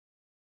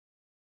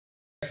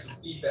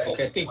feedback.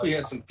 Okay, I think we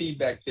had some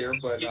feedback there,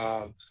 but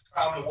proud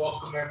to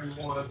welcome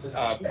everyone to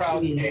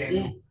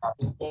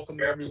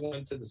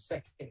the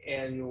second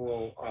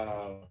annual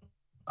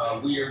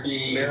We Are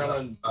Being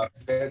Maryland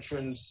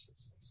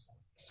Veterans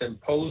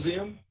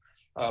Symposium.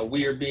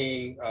 We are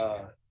being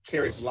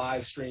carried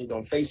live streamed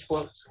on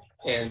Facebook,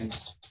 and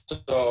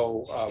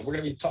so we're going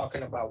to be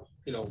talking about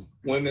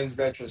women's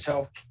veterans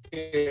health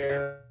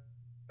care.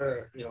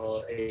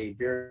 A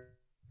very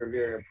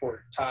very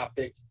important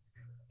topic.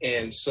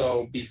 And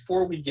so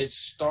before we get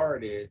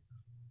started,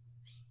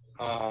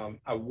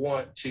 I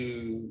want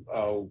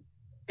to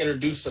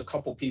introduce a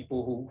couple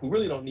people who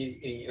really don't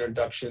need any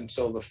introduction.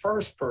 So the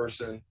first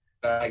person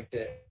I'd like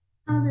to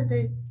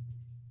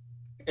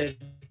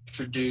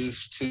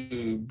introduce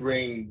to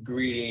bring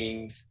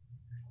greetings,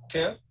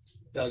 Tim,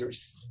 Dr.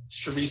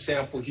 Cherie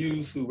Sample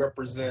Hughes, who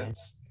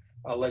represents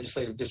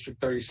Legislative District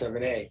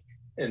 37A.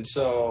 And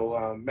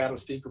so, Madam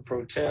Speaker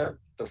Pro Tem,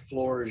 the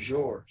floor is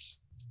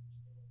yours.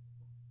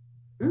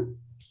 You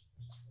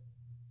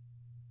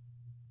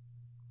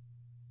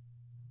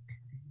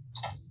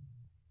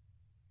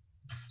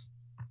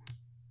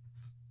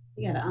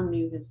gotta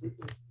unmute this. You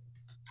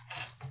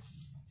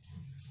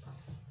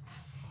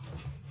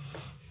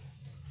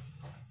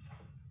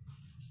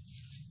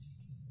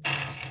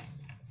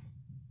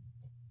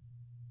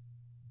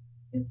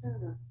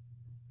gotta.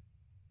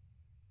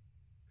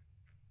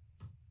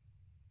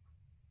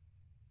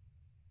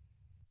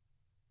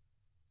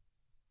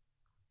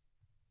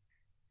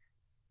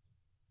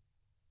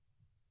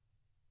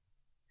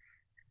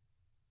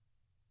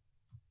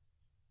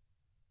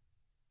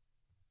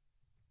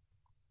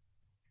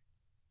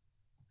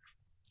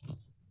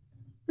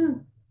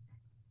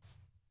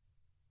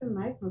 The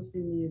mic must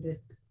be muted.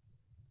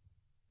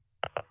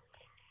 I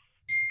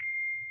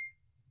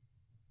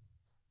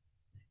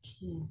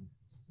can't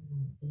see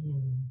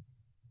in.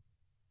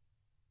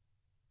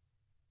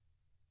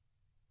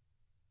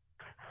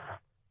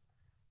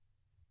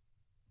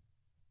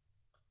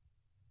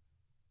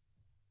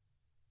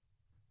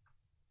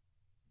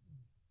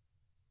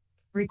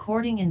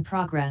 Recording in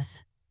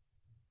progress.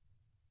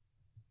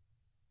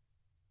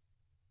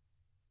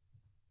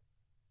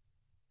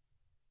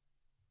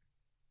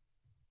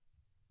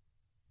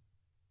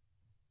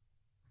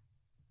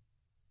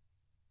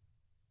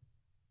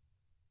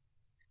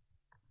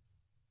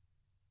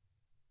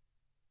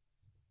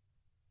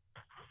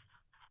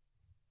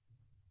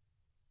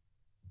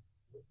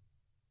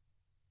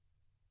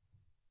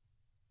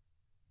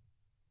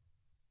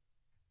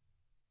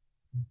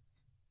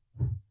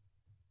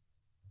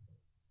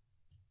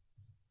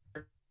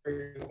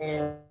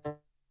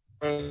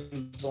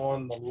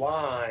 On the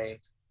line.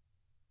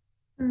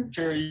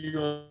 Sure,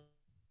 you're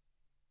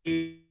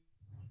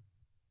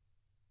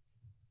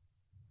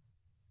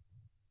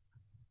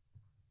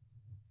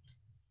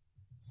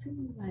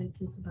Seems like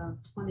it's about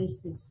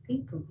 26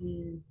 people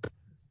here.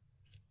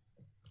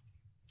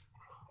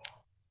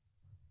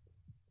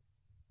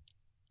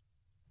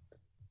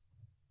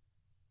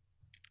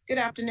 Good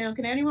afternoon.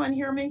 Can anyone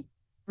hear me?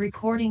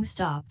 Recording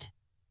stopped.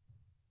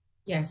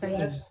 Yes, I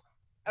hear you.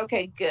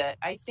 Okay, good.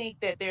 I think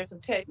that there's some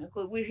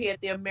technical. We're here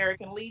at the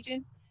American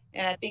Legion,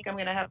 and I think I'm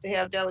going to have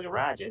Delegate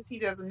Rogers. He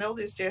doesn't know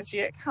this just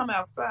yet. Come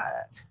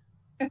outside.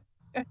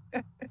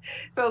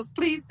 So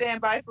please stand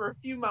by for a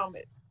few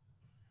moments.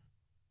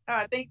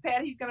 I think,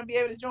 Pat, he's going to be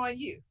able to join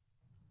you.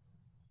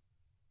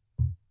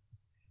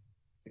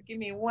 So give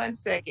me 1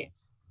 second.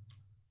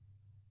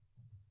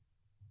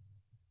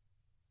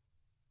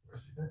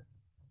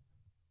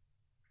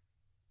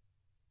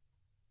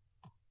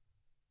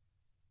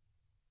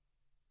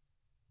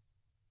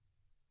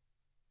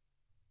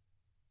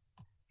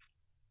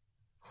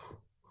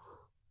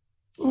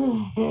 I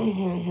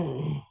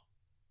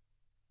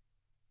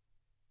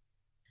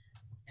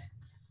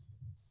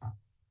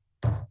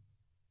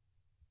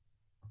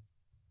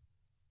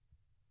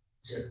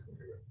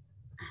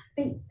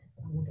think that's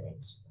what I'm gonna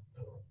ask.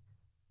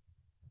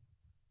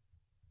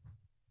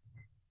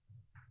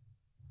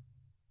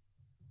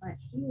 Right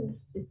here,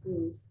 this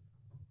is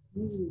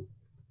you.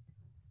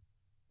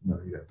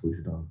 No, you gotta push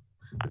it on.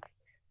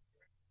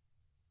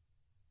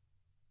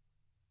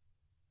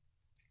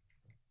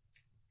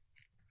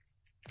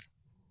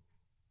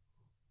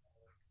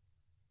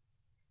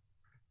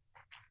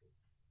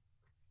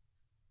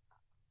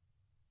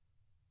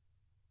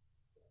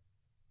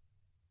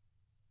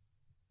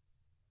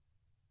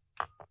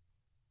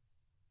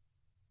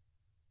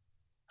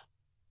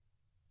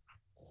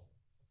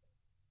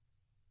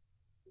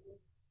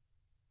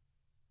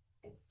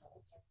 It's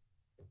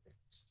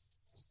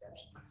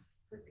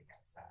perfect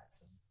outside,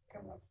 so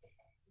come on.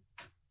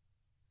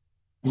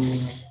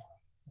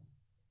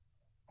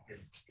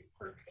 It's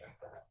perfect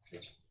outside.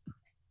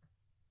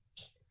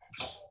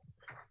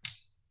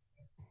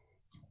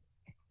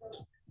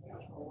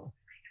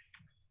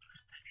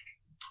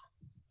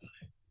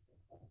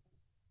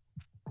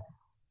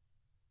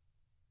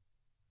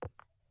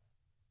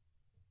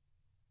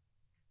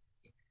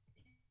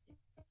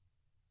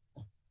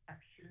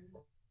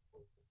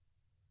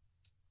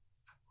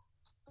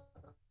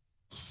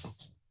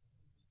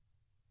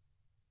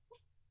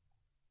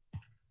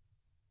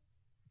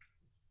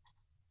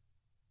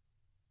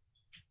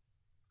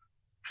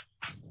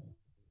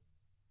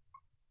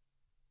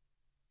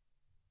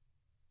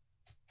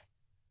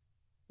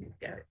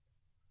 Got it.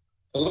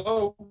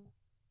 Hello?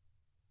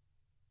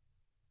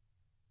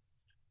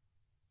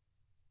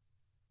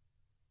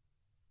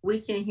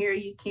 We can hear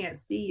you, can't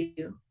see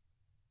you.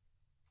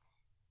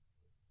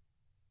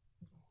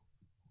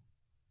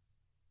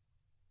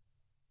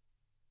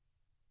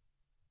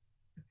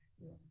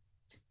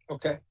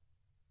 Okay.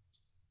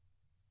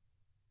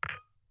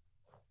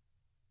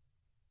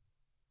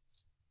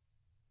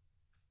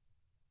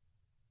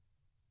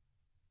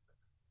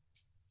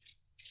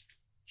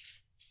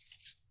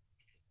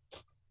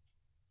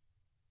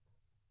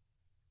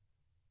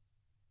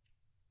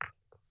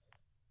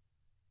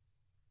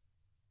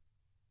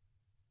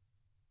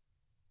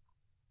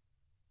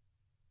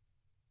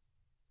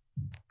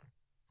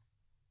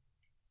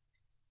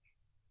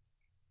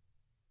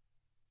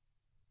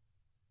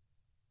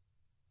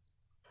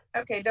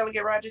 Okay,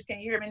 Delegate Rogers,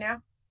 can you hear me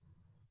now?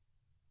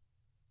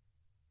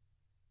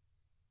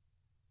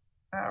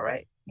 All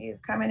right, he is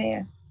coming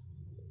in.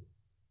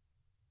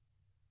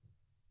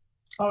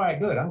 All right,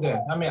 good. I'm good.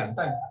 I'm in.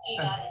 Thanks.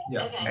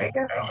 Yeah. Okay. There you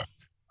go.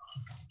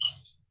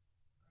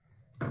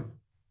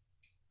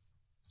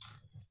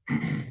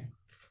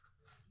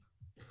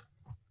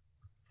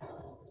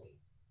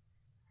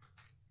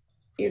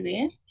 Is he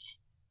in?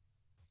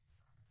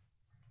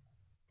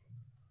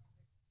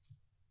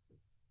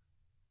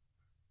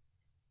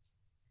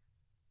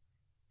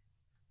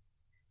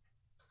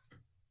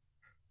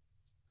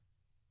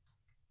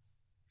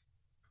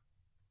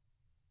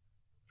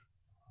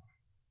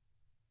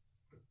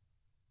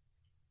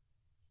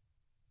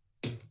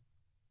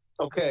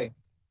 Okay.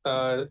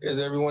 Is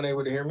everyone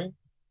able to hear me?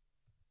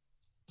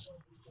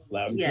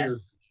 Loud and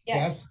Yes.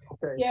 Yes.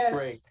 Okay, Yes.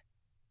 great.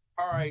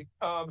 All right,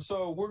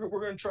 so we're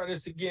going to try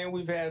this again.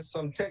 We've had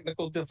some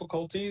technical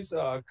difficulties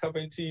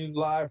coming to you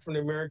live from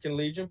the American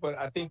Legion, but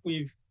I think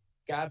we've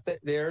got that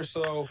there.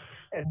 So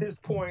at this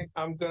point,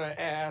 I'm going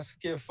to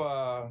ask if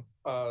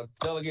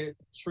Delegate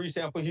Sri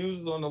Sample Hughes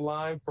is on the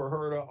line for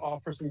her to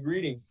offer some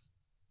greetings.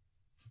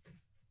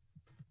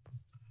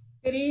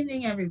 Good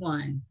evening,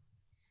 everyone.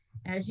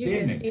 As you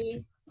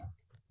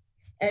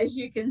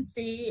can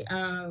see,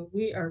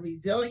 we are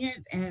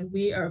resilient and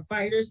we are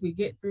fighters. We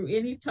get through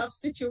any tough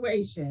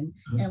situation,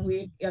 and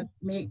we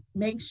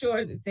make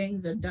sure that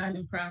things are done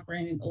and proper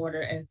and in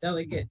order, as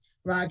Delegate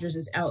Rogers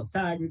is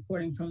outside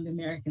reporting from the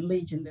American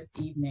Legion this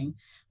evening.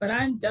 But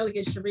I'm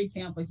Delegate Cherie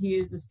Sample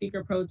Hughes, the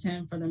Speaker Pro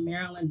Tem for the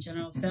Maryland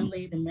General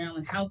Assembly, the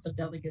Maryland House of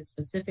Delegates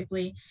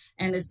specifically.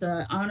 And it's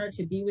an honor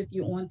to be with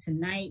you on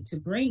tonight to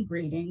bring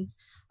greetings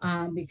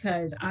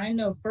because I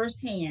know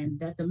firsthand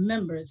that the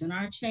members in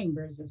our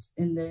chambers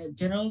in the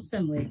General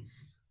Assembly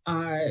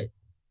are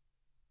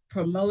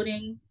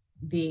promoting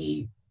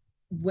the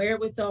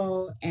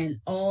wherewithal and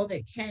all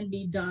that can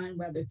be done,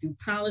 whether through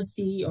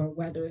policy or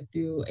whether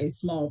through a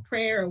small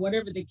prayer or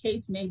whatever the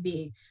case may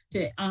be,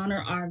 to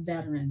honor our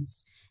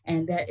veterans.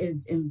 And that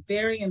is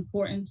very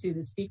important to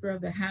the Speaker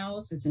of the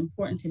House. It's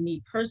important to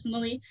me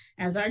personally,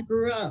 as I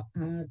grew up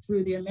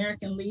through the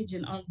American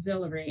Legion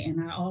Auxiliary,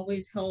 and I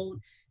always hold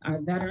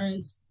our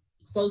veterans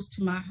close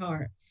to my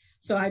heart.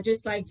 So I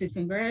just like to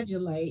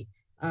congratulate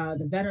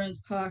the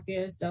Veterans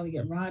Caucus,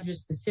 Delegate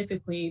Rogers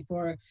specifically,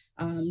 for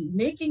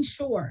making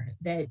sure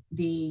that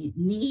the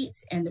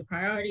needs and the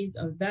priorities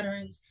of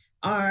veterans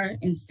are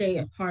and stay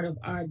a part of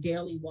our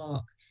daily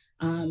walk.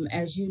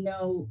 As you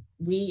know,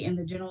 we in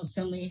the General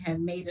Assembly have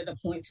made it a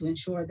point to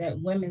ensure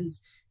that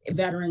women's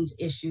veterans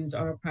issues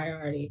are a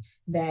priority,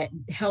 that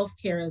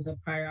healthcare is a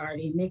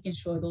priority, making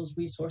sure those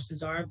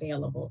resources are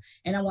available.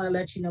 And I want to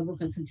let you know we're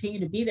going to continue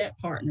to be that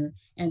partner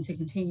and to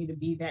continue to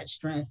be that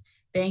strength.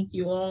 Thank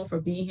you all for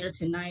being here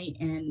tonight,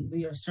 and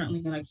we are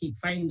certainly going to keep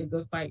fighting the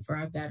good fight for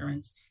our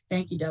veterans.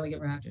 Thank you,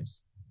 Delegate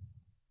Rogers.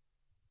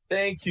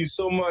 Thank you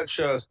so much,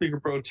 Speaker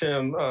Pro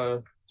Tem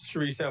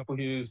Cherie Sample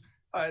Hughes.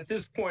 At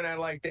this point, I'd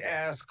like to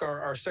ask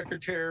our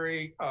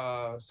Secretary,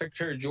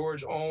 Secretary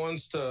George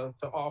Owens, to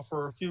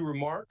offer a few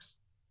remarks.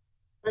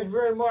 Thank you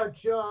very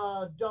much,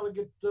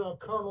 Delegate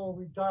Colonel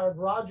Retired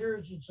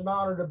Rogers. It's an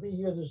honor to be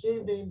here this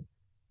evening,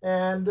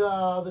 and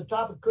the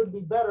topic couldn't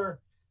be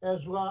better,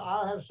 as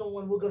I have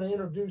someone we're going to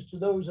introduce to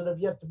those that have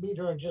yet to meet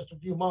her in just a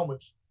few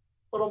moments.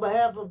 But on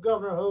behalf of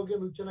Governor Hogan,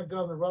 Lieutenant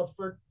Governor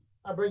Rutherford,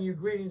 I bring you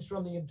greetings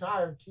from the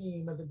entire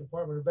team at the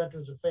Department of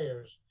Veterans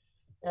Affairs.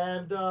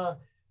 And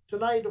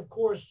tonight, of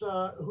course,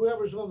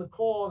 whoever's on the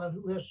call and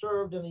who has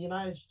served in the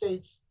United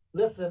States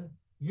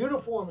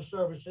uniformed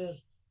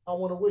services, I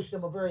want to wish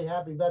them a very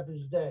happy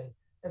Veterans Day.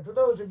 And for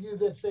those of you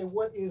that say,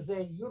 what is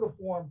a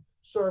uniformed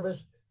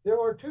service? There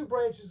are two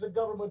branches of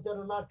government that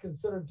are not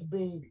considered to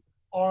be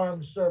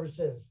armed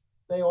services.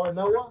 They are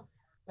NOAA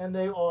and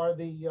they are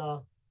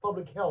the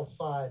public health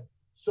side.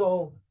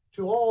 So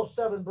to all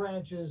 7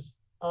 branches,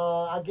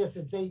 I guess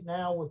it's 8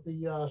 now with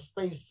the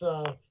Space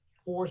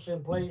Force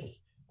in place,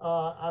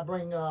 I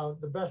bring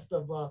the best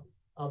of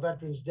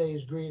Veterans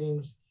Day's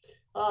greetings.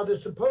 The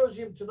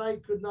symposium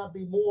tonight could not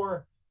be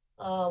more,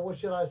 what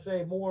should I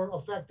say, more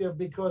effective,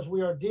 because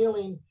we are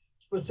dealing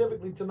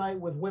specifically tonight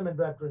with women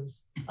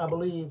veterans, I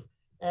believe.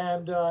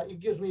 And it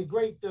gives me a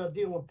great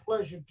deal of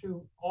pleasure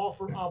to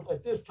offer up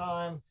at this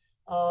time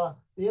the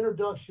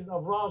introduction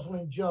of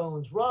Rosalind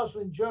Jones.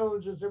 Rosalind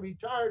Jones is a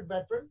retired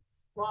veteran.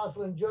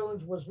 Rosalind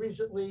Jones was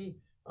recently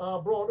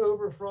brought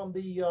over from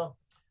the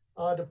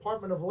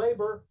Department of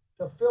Labor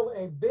to fill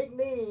a big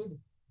need.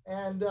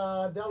 And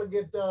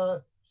Delegate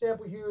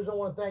Sample Hughes, I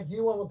want to thank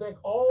you. I want to thank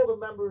all the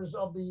members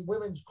of the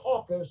Women's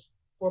Caucus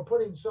for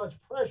putting such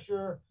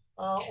pressure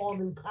on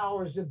the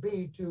powers that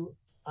be to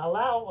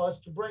allow us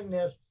to bring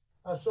this.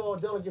 I saw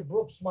Delegate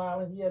Brooks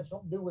smiling. He had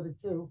something to do with it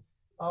too.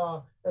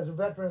 As a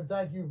veteran,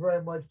 thank you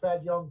very much.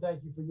 Pat Young,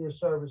 thank you for your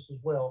service as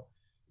well.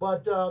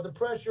 But the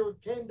pressure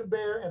came to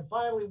bear, and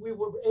finally we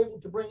were able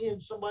to bring in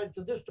somebody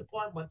to this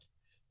department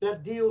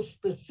that deals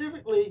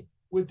specifically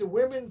with the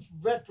women's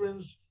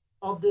veterans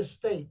of this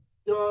state.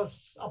 There are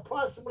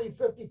approximately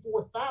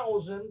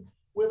 54,000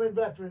 women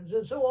veterans,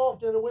 and so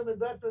often a women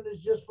veteran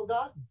is just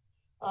forgotten.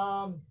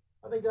 I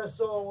think I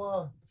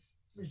saw, let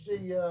me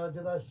see,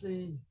 did I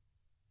see,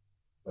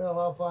 well,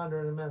 I'll find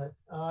her in a minute.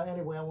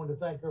 Anyway, I want to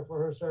thank her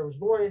for her service.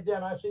 Gloria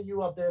Den, I see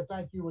you up there.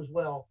 Thank you as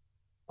well,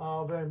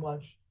 very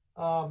much.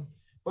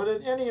 But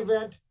in any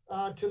event,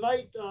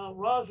 tonight,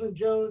 Rosalind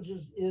Jones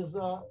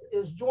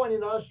is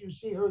joining us. You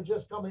see her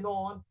just coming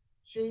on.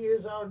 She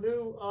is our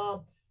new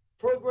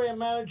program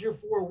manager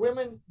for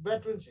Women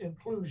Veterans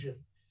Inclusion.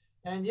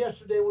 And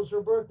yesterday was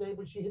her birthday,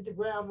 but she hit the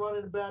ground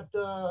running about,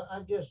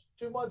 I guess,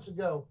 2 months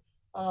ago.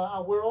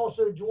 We're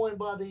also joined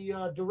by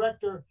the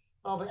director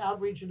of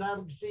Outreach and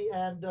Advocacy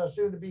and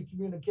soon to be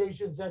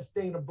Communications. That's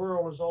Dana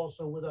Burrell is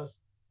also with us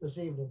this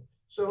evening.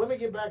 So let me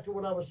get back to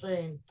what I was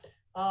saying.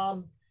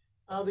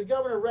 The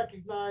governor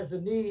recognized the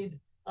need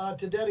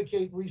to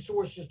dedicate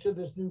resources to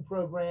this new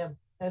program.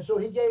 And so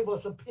he gave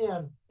us a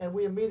pin and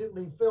we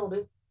immediately filled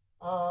it.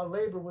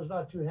 Labor was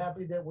not too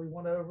happy that we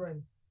went over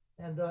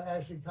and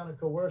actually kind of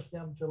coerced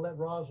them to let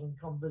Rosalind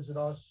come visit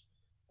us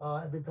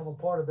and become a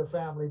part of the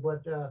family.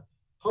 But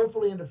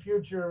hopefully in the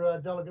future,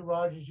 Delegate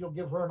Rogers, you'll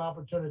give her an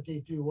opportunity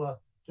to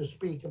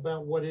speak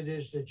about what it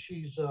is that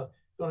she's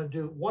going to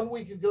do. 1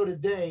 week ago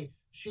today,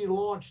 she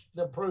launched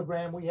the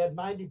program. We had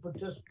 90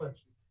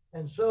 participants.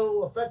 And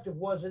so effective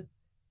was it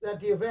that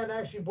the event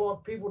actually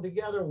brought people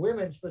together,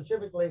 women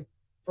specifically,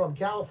 from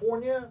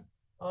California,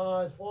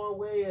 as far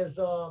away as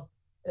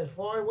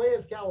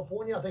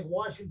California. I think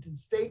Washington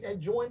State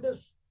had joined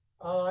us,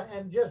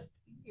 and just,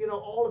 you know,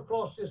 all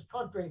across this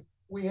country,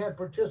 we had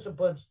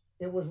participants.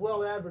 It was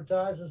well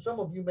advertised, and some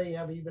of you may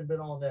have even been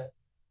on that.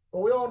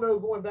 But we all know,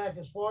 going back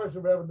as far as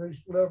the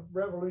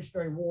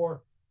Revolutionary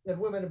War, that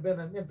women have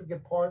been an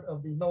intricate part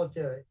of the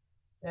military.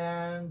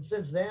 And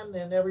since then,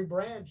 in every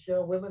branch,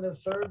 women have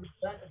served and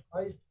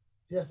sacrificed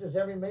just as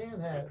every man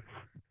has.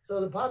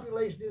 So the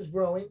population is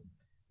growing,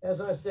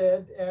 as I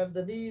said, and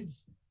the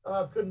needs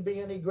couldn't be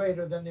any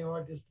greater than they are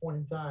at this point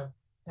in time.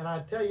 And I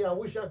tell you, I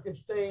wish I could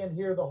stay and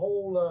hear the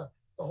whole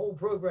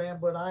program,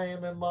 but I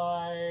am in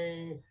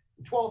my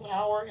 12th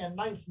hour and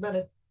 9th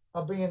minute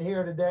of being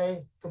here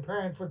today,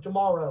 preparing for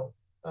tomorrow.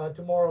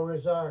 Tomorrow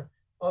is our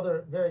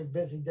other very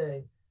busy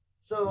day.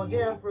 So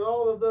again, for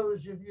all of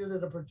those of you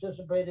that have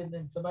participated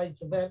in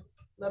tonight's event,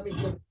 let me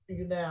give it to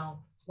you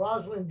now.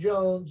 Rosalind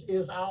Jones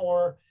is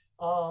our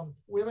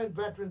Women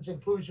Veterans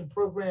Inclusion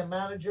Program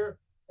Manager,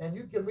 and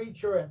you can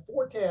reach her at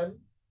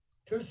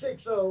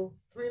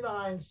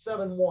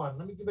 410-260-3971.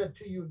 Let me give it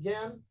to you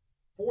again,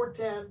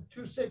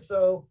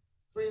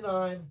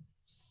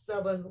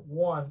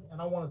 410-260-3971.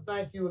 And I want to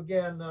thank you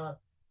again,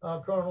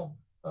 Colonel,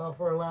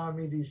 for allowing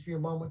me these few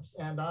moments,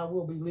 and I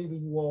will be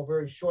leaving you all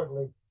very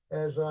shortly,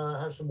 as I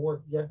have some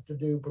work yet to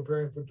do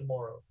preparing for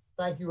tomorrow.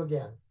 Thank you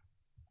again.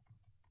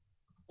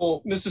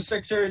 Well, Mr.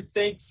 Secretary,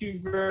 thank you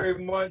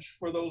very much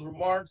for those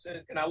remarks.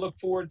 And I look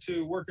forward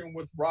to working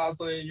with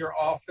Rosalind in your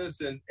office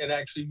and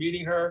actually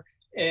meeting her.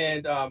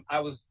 And I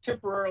was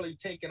temporarily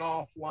taken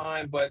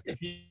offline, but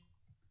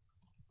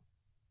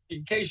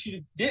in case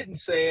you didn't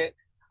say it,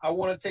 I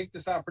want to take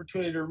this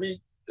opportunity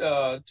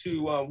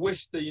to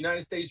wish the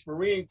United States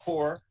Marine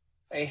Corps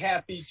a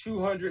happy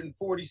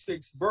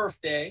 246th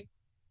birthday.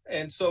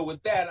 And so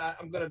with that,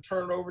 I'm going to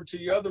turn it over to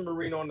the other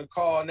Marine on the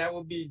call, and that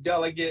will be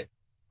Delegate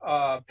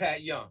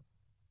Pat Young.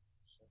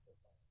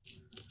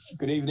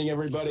 Good evening,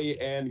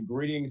 everybody, and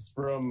greetings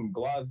from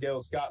Glasgow,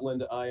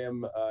 Scotland. I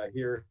am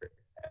here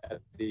at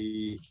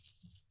the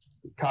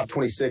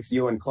COP26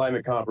 UN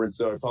Climate Conference,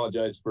 so I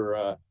apologize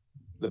for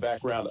the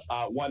background.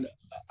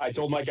 I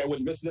told Mike I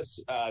wouldn't miss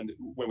this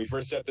when we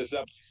first set this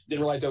up.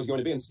 Didn't realize I was going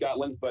to be in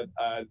Scotland, but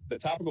the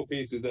topical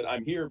piece is that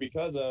I'm here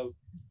because of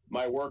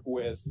my work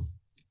with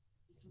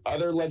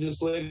other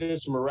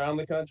legislators from around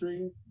the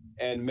country,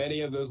 and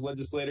many of those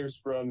legislators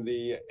from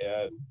the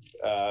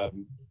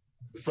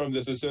from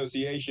this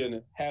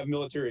association have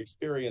military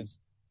experience,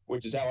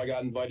 which is how I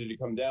got invited to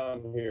come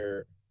down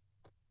here,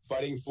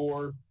 fighting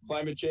for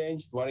climate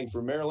change, fighting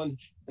for Maryland,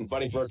 and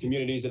fighting for our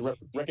communities, and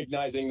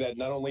recognizing that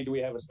not only do we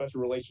have a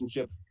special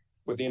relationship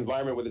with the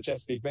environment with the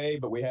Chesapeake Bay,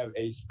 but we have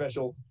a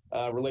special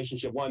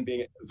relationship, one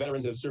being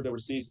veterans that have served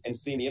overseas and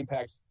seen the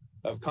impacts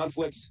of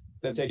conflicts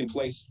that have taken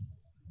place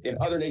in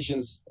other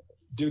nations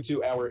due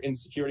to our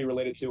insecurity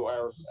related to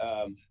our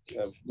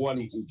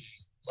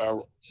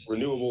our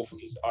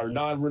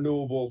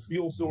non-renewable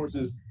fuel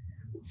sources,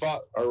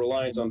 our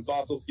reliance on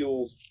fossil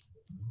fuels,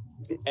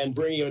 and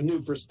bringing a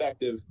new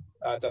perspective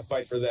to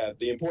fight for that.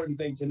 The important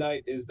thing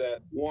tonight is that,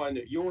 one,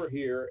 you're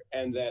here,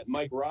 and that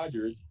Mike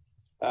Rogers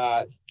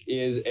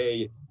is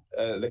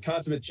the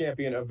consummate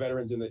champion of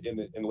veterans in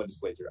the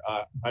legislature.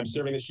 I'm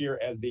serving this year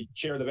as the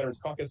chair of the Veterans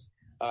Caucus,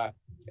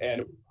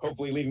 and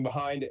hopefully leaving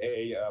behind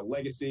a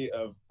legacy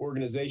of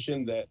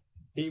organization that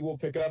he will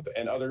pick up,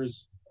 and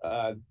others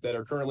that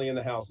are currently in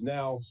the House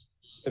now,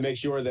 to make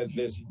sure that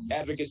this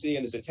advocacy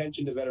and this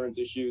attention to veterans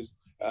issues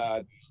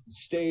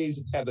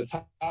stays at the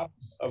top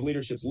of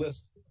leadership's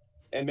list,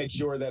 and make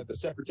sure that the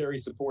secretary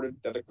is supported,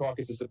 that the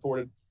caucus is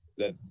supported,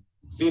 that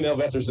female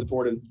vets are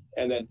supported,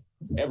 and that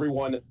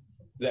everyone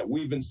that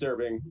we've been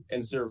serving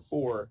and serve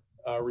for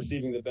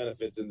receiving the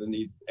benefits and the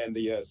need and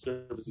the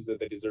services that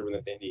they deserve and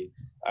that they need.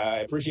 I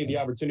appreciate the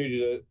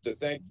opportunity to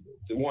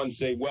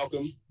say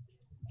welcome.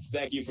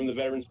 Thank you from the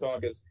Veterans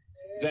Caucus.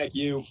 Thank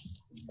you,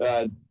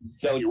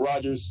 Delegate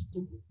Rogers,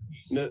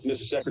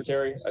 Mr.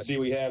 Secretary. I see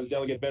we have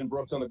Delegate Ben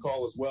Brooks on the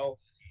call as well.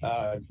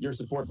 Your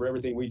support for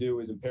everything we do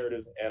is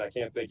imperative, and I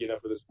can't thank you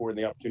enough for the support and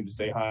the opportunity to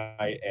say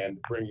hi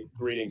and bring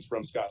greetings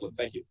from Scotland.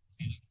 Thank you.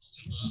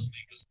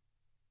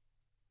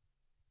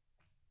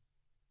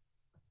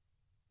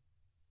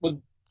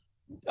 Well,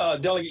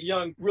 Delegate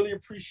Young, really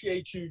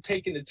appreciate you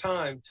taking the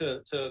time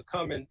to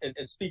come and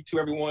speak to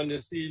everyone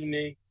this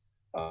evening.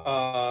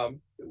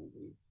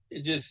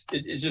 It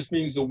just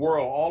means the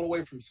world, all the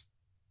way from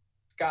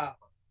Scotland.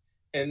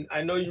 And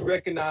I know you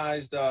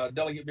recognized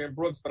Delegate Ben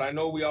Brooks, but I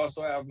know we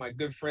also have my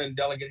good friend,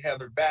 Delegate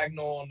Heather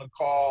Bagnall, on the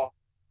call.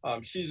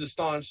 She's a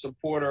staunch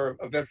supporter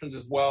of veterans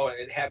as well,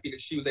 and happy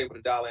that she was able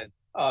to dial in.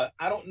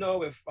 I don't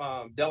know if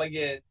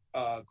Delegate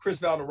Chris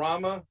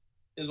Valderrama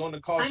is on the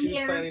call.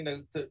 She's planning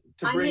to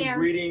bring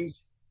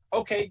greetings.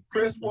 Okay,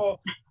 Chris,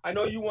 well, I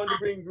know you wanted to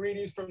bring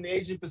greetings from the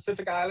Asian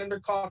Pacific Islander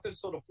Caucus,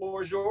 so the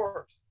floor is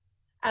yours.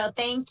 Oh,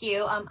 thank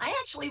you. I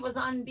actually was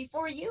on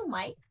before you,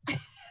 Mike.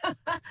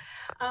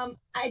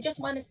 I just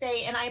want to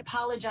say, and I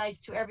apologize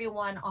to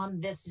everyone on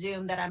this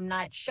Zoom that I'm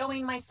not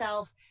showing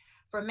myself.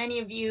 For many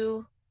of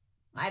you,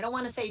 I don't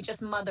want to say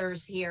just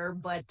mothers here,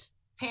 but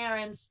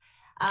parents.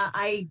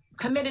 I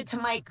committed to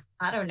Mike,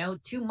 I don't know,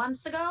 2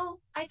 months ago,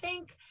 I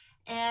think.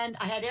 And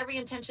I had every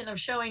intention of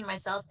showing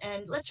myself.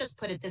 And let's just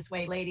put it this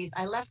way, ladies.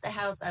 I left the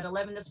house at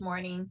 11 this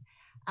morning,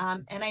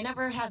 and I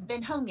never have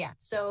been home yet.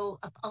 So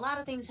a lot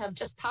of things have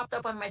just popped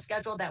up on my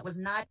schedule that was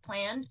not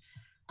planned.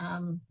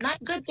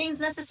 Not good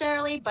things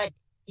necessarily, but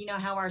you know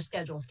how our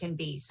schedules can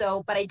be.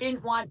 So, but I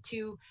didn't want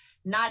to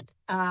not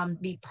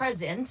be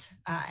present,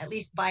 at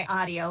least by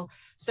audio.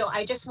 So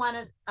I just want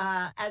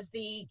to, as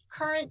the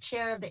current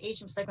chair of the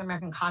Asian Pacific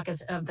American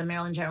Caucus of the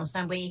Maryland General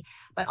Assembly,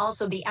 but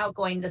also the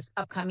outgoing this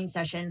upcoming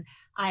session,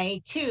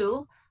 I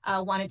too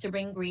wanted to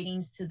bring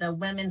greetings to the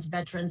Women's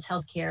Veterans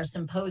Healthcare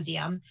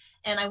Symposium.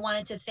 And I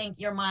wanted to thank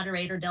your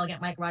moderator,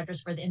 Delegate Mike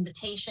Rogers, for the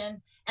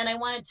invitation. And I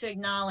wanted to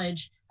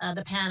acknowledge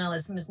the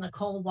panelists, Ms.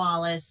 Nicole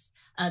Wallace,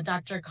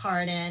 Dr.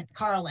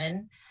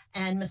 Carlin,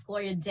 and Ms.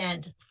 Gloria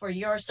Dent for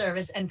your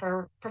service and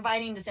for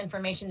providing this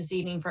information this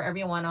evening for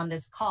everyone on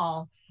this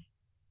call.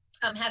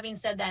 Having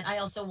said that, I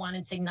also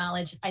wanted to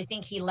acknowledge, I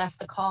think he left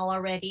the call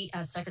already,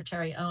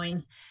 Secretary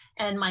Owens,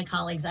 and my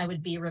colleagues. I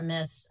would be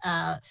remiss,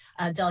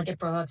 Delegate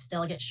Brooks,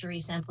 Delegate Cherie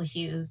Sample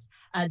Hughes,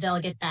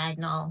 Delegate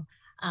Bagnall.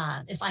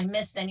 If I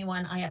missed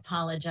anyone, I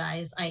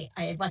apologize.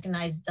 I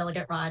recognize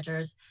Delegate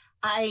Rogers.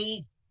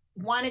 I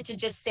wanted to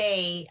just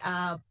say,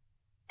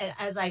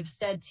 as I've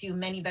said to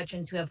many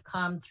veterans who have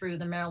come through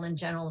the Maryland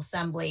General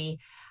Assembly,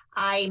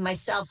 I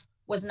myself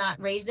was not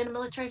raised in a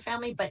military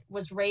family, but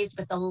was raised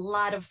with a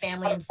lot of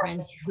family and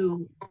friends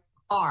who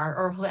are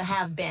or who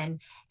have been.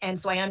 And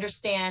so I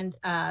understand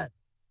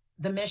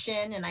the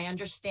mission, and I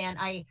understand,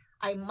 I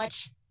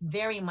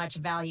very much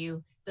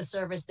value the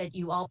service that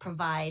you all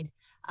provide.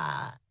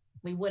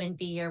 We wouldn't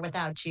be here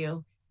without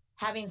you.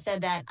 Having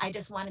said that, I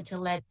just wanted to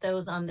let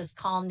those on this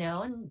call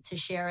know and to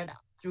share it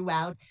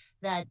throughout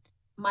that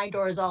my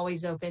door is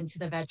always open to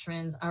the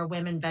veterans, our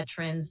women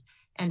veterans,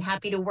 and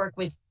happy to work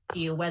with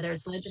you, whether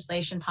it's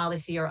legislation,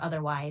 policy, or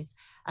otherwise.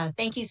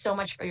 Thank you so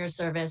much for your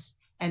service.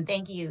 And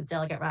thank you,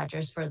 Delegate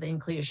Rogers, for the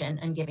inclusion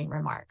and giving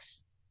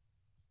remarks.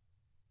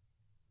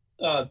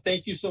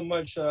 Thank you so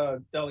much,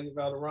 Delegate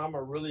Valderrama.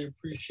 I really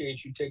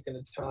appreciate you taking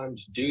the time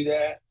to do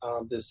that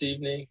this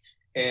evening.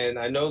 And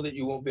I know that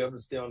you won't be able to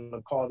stay on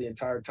the call the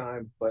entire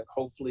time, but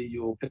hopefully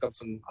you'll pick up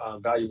some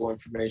valuable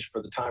information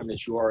for the time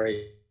that you are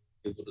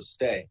able to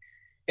stay.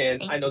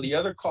 And I know the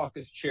other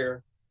caucus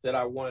chair that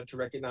I wanted to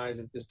recognize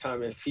at this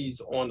time, if he's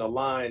on the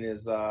line,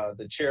 is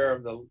the chair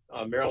of the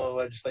Maryland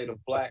Legislative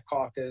Black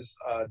Caucus,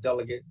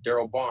 Delegate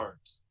Darrell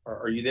Barnes.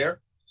 Are you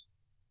there?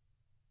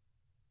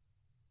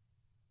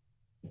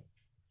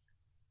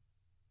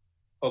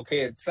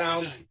 Okay, it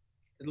sounds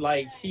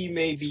like he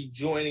may be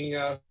joining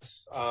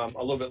us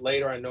a little bit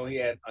later. I know he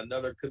had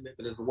another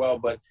commitment as well,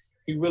 but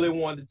he really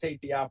wanted to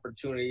take the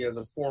opportunity as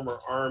a former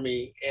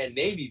Army and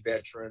Navy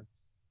veteran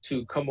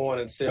to come on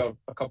and say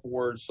a couple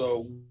words.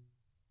 So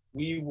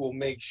we will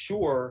make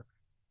sure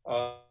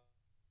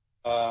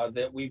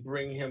that we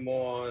bring him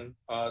on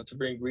to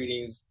bring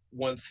greetings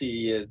once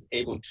he is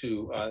able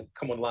to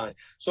come online.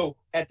 So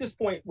at this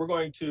point, we're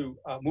going to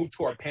move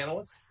to our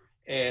panelists.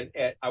 And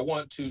I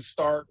want to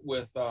start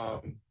with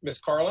Ms.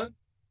 Carlin.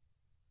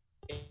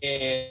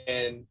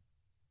 And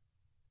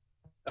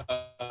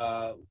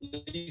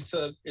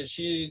Lisa,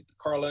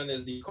 Carlin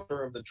is the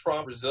owner of the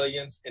Trauma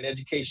Resilience and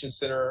Education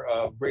Center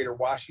of Greater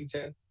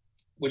Washington,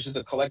 which is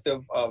a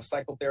collective of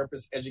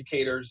psychotherapists,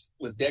 educators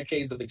with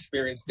decades of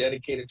experience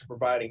dedicated to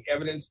providing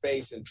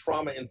evidence-based and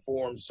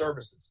trauma-informed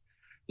services.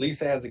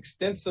 Lisa has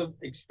extensive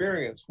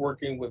experience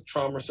working with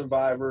trauma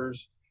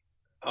survivors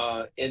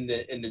in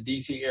the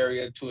DC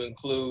area, to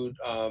include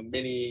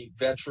many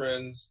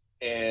veterans,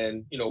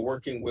 and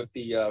working with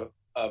the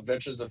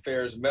Veterans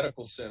Affairs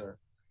Medical Center.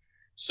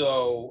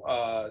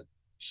 So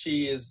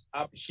she is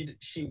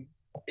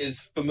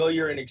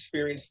familiar and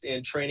experienced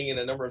in training in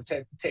a number of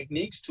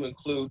techniques, to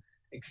include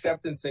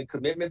acceptance and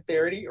commitment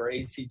therapy, or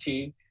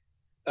ACT,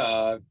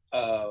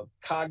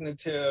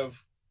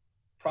 cognitive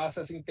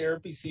processing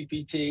therapy,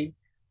 CPT,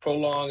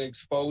 prolonged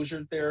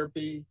exposure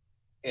therapy,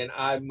 and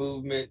eye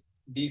movement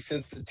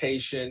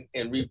desensitization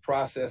and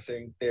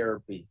reprocessing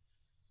therapy.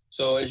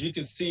 So as you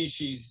can see,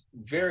 she's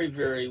very,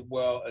 very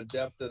well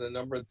adept at a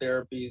number of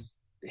therapies,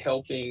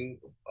 helping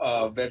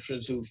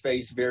veterans who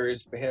face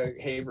various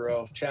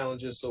behavioral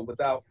challenges. So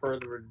without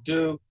further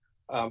ado,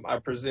 I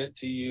present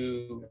to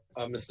you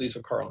Ms.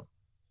 Lisa Carlin.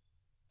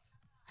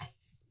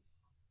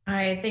 All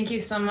right, thank you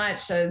so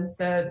much. It's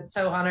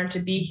so honored to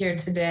be here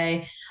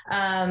today.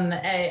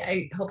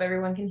 I hope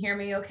everyone can hear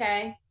me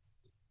okay.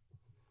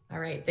 All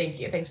right, thank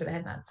you. Thanks for the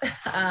head nods.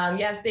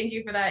 Yes, thank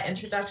you for that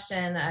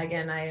introduction.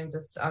 Again, I am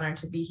just honored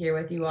to be here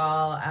with you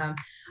all.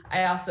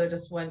 I also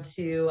just want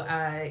to,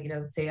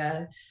 say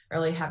a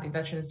early happy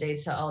Veterans Day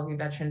to all of you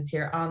veterans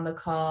here on the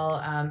call.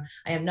 I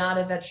am not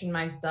a veteran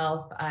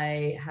myself.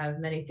 I have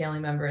many family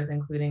members,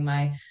 including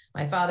my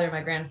father,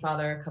 my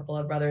grandfather, a couple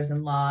of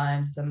brothers-in-law,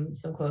 and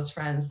some close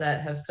friends that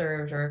have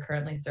served or are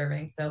currently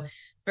serving. So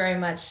very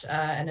much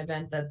an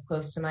event that's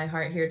close to my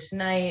heart here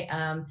tonight,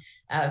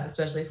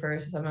 especially for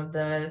some of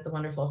the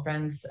wonderful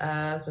friends,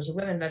 especially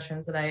women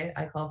veterans that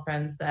I call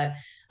friends, that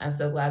I'm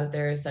so glad that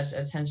there is such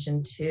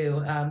attention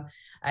to.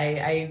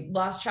 I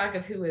lost track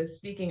of who was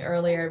speaking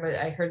earlier, but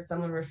I heard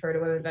someone refer to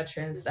women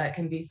veterans that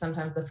can be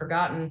sometimes the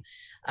forgotten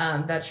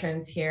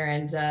veterans here.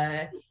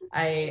 And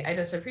I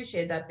just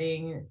appreciate that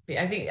being,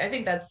 I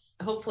think that's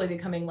hopefully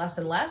becoming less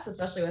and less,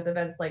 especially with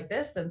events like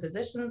this and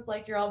positions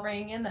like you're all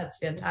bringing in. That's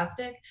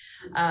fantastic.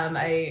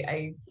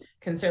 I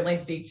can certainly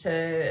speak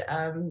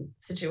to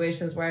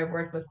situations where I've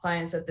worked with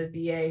clients at the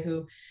VA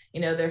who,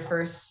 their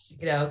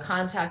first,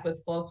 contact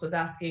with folks was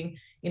asking,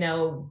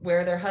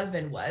 where their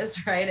husband was,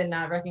 right? And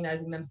not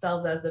recognizing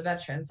themselves as the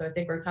veteran. So I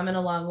think we're coming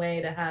a long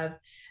way to have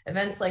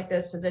events like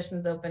this,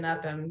 positions open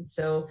up. I'm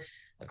so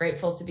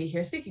grateful to be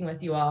here speaking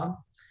with you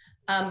all.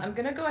 I'm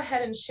going to go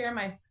ahead and share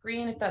my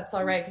screen if that's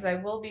all right, because I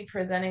will be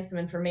presenting some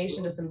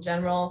information, just some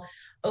general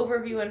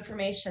overview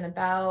information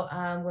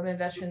about women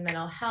veteran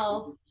mental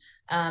health,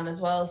 as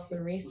well as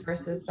some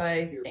resources. So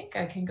I think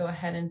I can go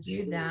ahead and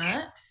do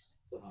that.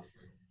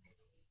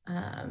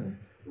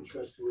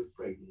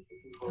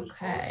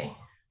 Okay.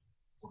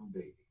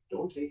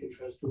 Don't take a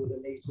trust with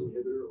an ACE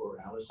inhibitor or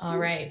Alice. All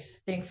right, I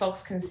think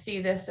folks can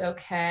see this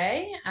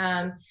okay.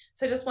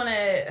 So I just want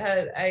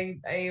to,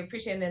 I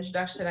appreciate the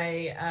introduction.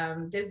 I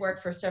did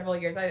work for several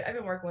years. I've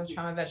been working with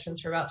trauma veterans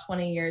for about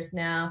 20 years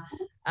now.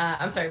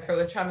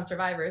 With trauma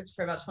survivors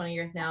for about 20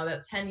 years now.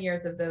 About 10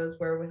 years of those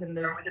were within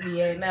the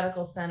VA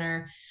Medical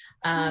Center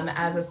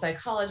as a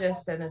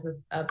psychologist, and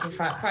as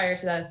prior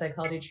to that, a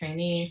psychology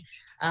trainee.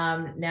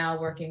 Now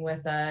working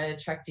with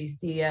Trek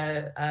DC,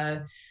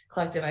 a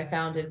collective I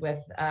founded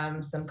with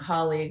some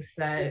colleagues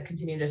that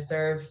continue to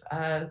serve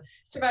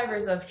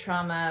survivors of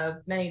trauma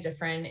of many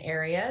different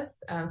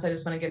areas. So I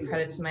just want to give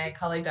credit to my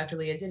colleague, Dr.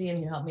 Leah Didion,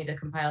 who helped me to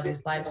compile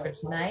these slides for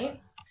tonight.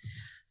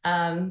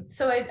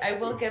 So I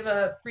will give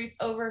a brief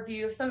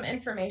overview of some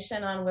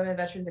information on women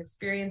veterans'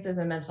 experiences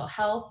in mental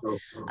health,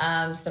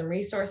 some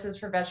resources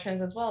for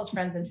veterans, as well as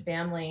friends and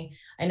family.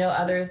 I know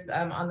others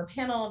on the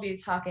panel will be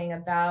talking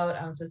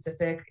about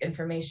specific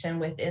information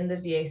within the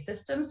VA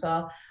system,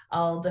 so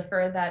I'll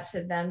defer that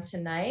to them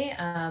tonight,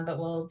 but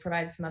we'll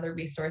provide some other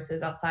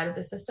resources outside of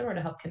the system or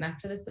to help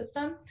connect to the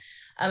system.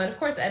 And of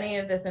course, any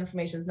of this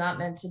information is not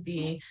meant to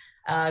be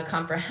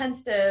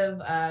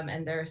comprehensive,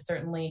 and there are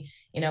certainly,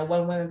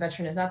 one women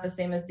veteran is not the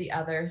same as the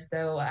other.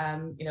 So,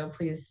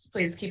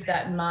 please keep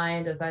that in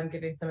mind as I'm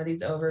giving some of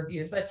these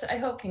overviews, but I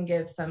hope can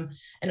give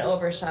an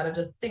overshot of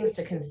just things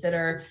to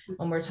consider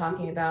when we're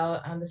talking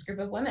about this group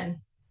of women.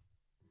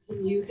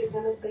 Can you give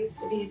them a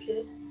place to be a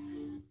kid?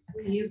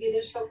 Can you be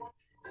there someone?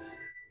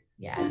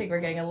 Yeah, I think we're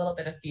getting a little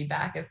bit of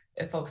feedback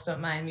if folks don't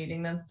mind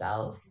muting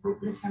themselves.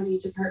 Oakland County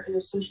Department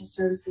of Social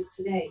Services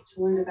today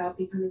to learn about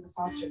becoming a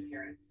foster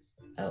parent.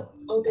 Oh,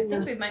 I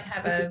think we might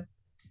have a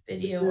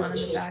video on in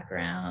the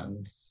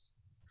background.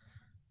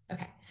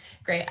 Okay,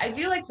 great. I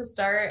do like to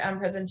start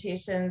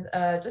presentations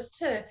just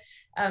to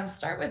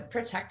start with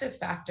protective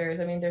factors.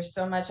 I mean, there's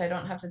so much I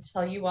don't have to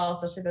tell you all,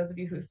 especially those of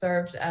you who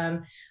served,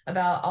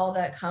 about all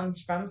that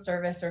comes from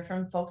service or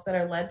from folks that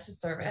are led to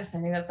service. I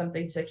think that's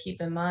something to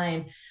keep in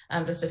mind.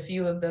 Just a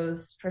few of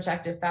those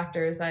protective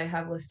factors I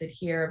have listed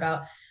here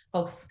about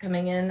folks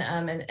coming in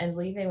and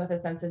leaving with a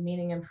sense of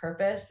meaning and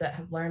purpose, that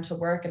have learned to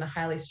work in a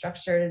highly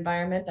structured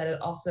environment, that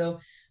it also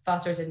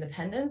fosters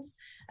independence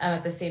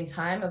at the same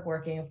time of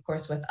working, of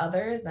course, with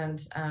others, and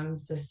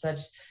just such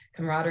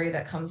camaraderie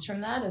that comes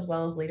from that, as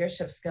well as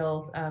leadership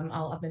skills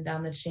all up and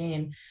down the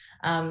chain.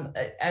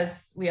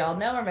 As we all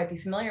know or might be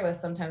familiar with,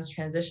 sometimes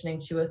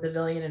transitioning to a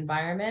civilian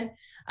environment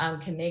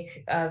can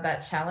make that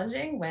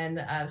challenging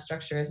when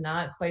structure is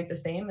not quite the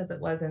same as it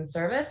was in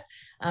service,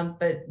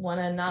 but want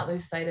to not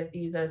lose sight of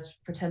these as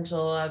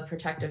potential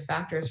protective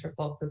factors for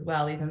folks as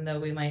well, even though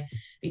we might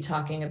be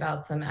talking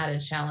about some added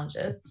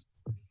challenges.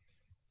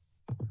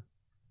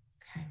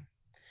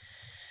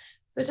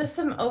 So just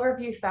some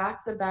overview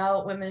facts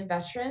about women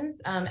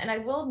veterans. And I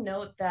will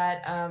note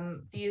that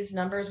these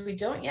numbers, we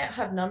don't yet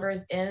have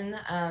numbers in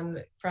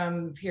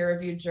from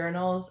peer-reviewed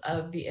journals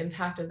of the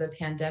impact of the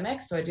pandemic.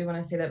 So I do want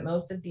to say that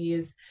most of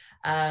these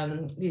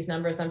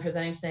numbers I'm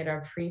presenting tonight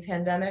are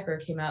pre-pandemic or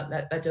came out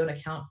that don't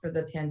account for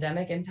the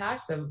pandemic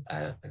impact. So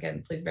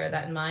again, please bear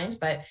that in mind.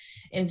 But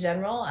in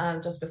general,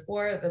 just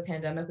before the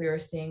pandemic, we were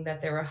seeing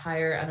that there were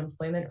higher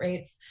unemployment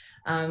rates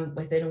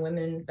within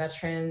women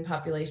veteran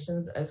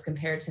populations as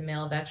compared to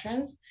male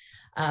veterans.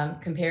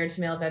 Compared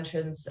to male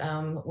veterans,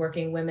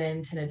 working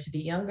women tended to be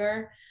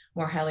younger,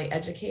 more highly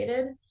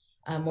educated,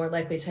 more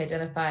likely to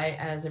identify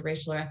as a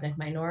racial or ethnic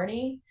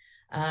minority,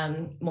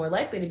 more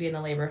likely to be in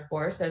the labor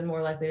force, and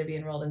more likely to be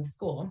enrolled in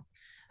school.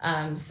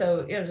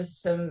 So,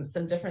 just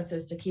some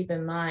differences to keep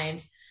in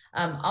mind.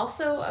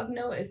 Also of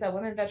note is that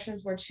women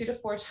veterans were 2 to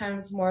 4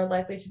 times more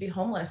likely to be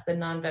homeless than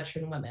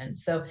non-veteran women.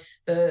 So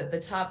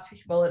the top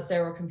bullets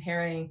there were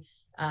comparing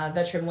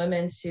veteran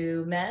women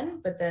to men,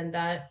 but then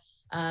that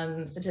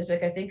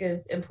statistic I think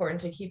is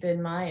important to keep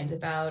in mind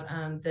about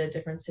the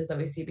differences that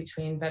we see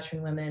between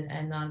veteran women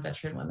and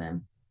non-veteran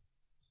women.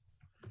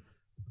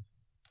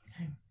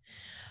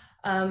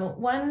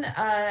 One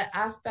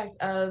aspect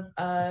of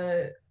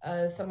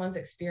someone's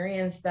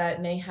experience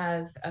that may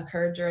have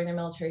occurred during their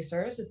military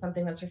service is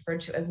something that's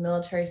referred to as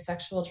military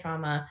sexual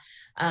trauma.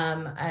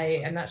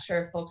 I'm not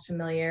sure if folks'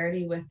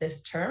 familiarity with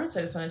this term, so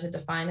I just wanted to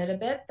define it a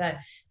bit. That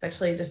it's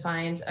actually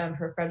defined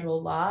per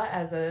federal law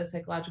as a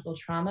psychological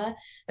trauma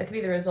that could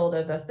be the result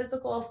of a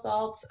physical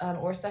assault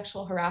or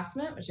sexual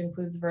harassment, which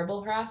includes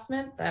verbal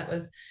harassment that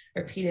was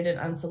repeated and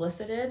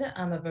unsolicited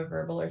of a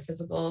verbal or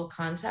physical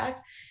contact.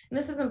 And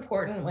this is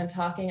important when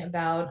talking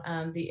about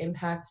the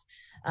impact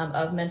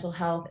of mental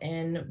health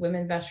in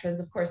women veterans.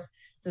 Of course,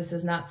 this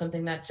is not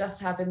something that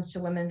just happens to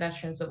women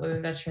veterans, but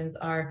women veterans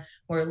are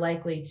more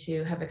likely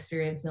to have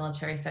experienced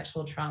military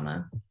sexual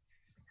trauma.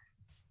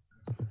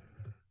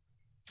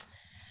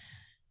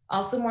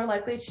 Also more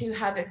likely to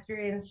have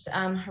experienced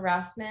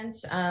harassment,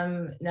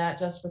 not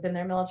just within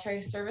their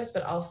military service,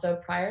 but also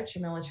prior to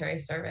military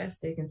service.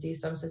 So you can see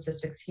some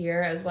statistics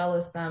here, as well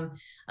as some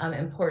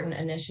important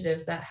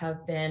initiatives that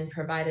have been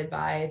provided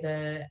by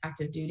the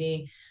active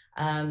duty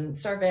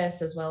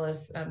service, as well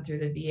as through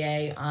the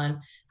VA on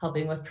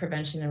helping with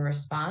prevention and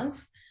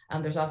response.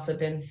 There's also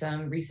been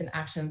some recent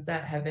actions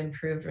that have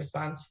improved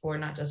response for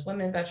not just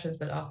women veterans,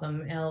 but also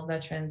male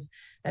veterans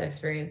that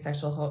experience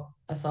sexual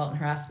assault and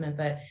harassment,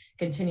 but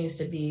continues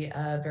to be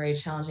a very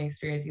challenging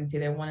experience. You can see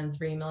that 1 in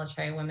 3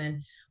 military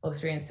women will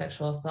experience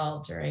sexual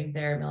assault during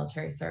their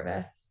military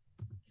service.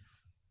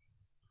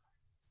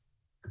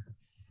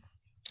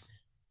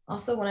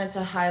 Also wanted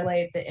to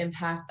highlight the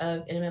impact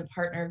of intimate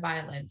partner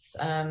violence.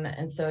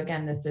 And so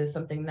again, this is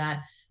something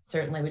that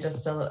certainly we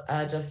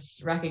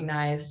just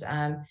recognized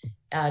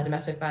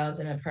Domestic Violence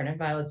and Intimate Partner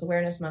Violence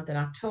Awareness Month in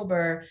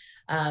October.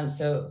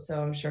 So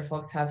I'm sure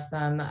folks have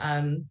some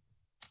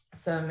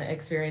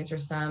experience or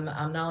some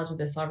knowledge of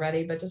this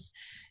already, but just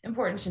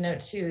important to note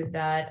too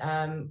that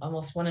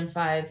almost 1 in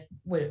 5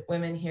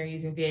 women here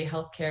using VA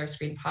healthcare have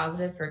screened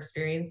positive for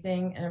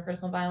experiencing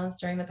interpersonal violence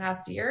during the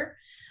past year.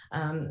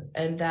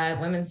 And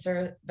that women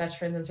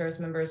veterans and service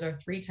members are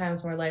 3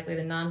 times more likely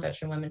than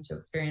non-veteran women to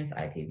experience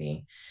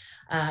IPV.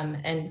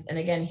 And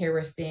again, here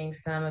we're seeing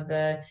some of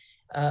the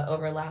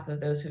overlap of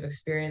those who've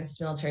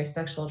experienced military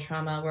sexual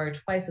trauma were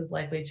twice as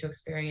likely to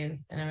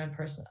experience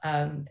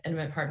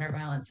intimate partner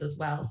violence as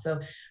well. So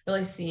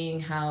really seeing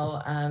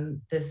how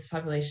this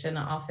population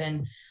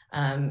often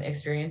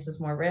experiences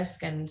more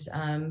risk and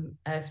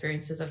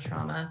experiences of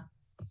trauma.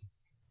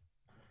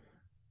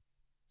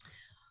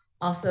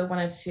 Also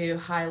wanted to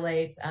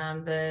highlight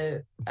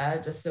the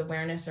just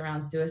awareness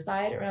around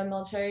suicide around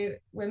military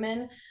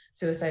women.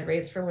 Suicide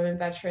rates for women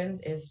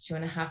veterans is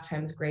 2.5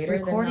 times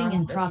greater than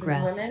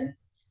non-veteran women.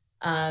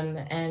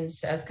 And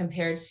as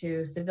compared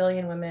to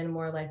civilian women,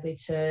 more likely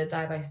to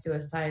die by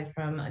suicide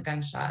from a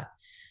gunshot.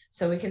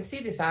 So we can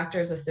see the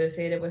factors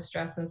associated with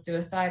stress and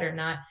suicide are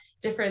not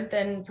different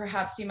than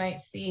perhaps you might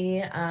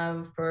see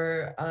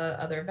for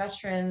other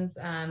veterans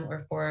or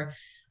for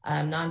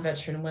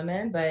non-veteran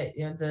women, but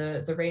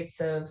the rates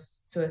of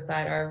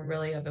suicide are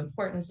really of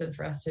importance and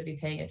for us to be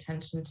paying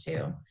attention to.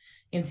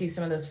 You can see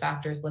some of those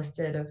factors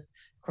listed. Of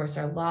course,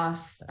 our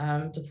loss,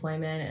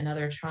 deployment, and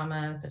other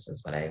traumas, such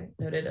as what I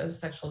noted of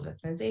sexual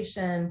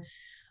victimization,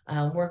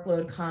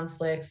 workload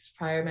conflicts,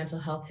 prior mental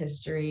health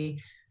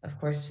history, of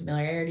course,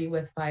 familiarity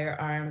with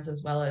firearms,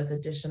 as well as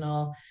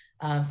additional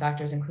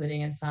factors,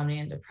 including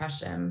insomnia and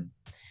depression.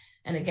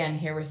 And again,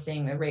 here we're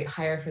seeing the rate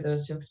higher for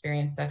those who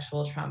experience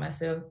sexual trauma.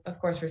 So of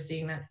course, we're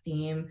seeing that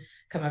theme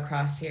come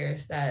across here,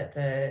 is that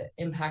the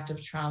impact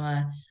of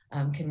trauma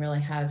can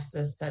really have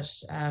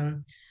such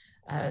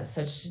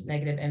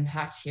negative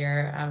impact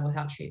here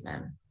without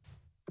treatment.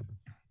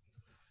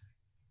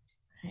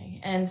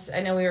 Okay. And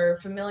I know we were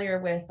familiar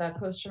with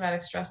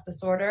post-traumatic stress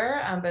disorder,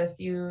 but a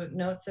few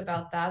notes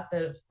about that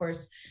of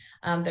course,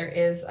 there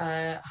is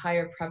a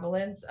higher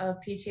prevalence of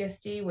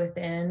PTSD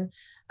within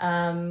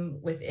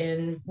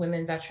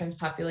women veterans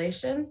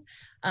populations.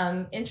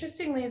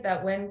 Interestingly,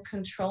 that when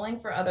controlling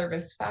for other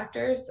risk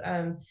factors,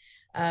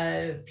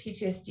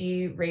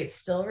 PTSD rates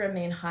still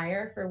remain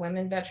higher for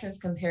women veterans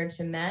compared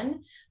to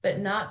men, but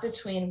not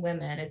between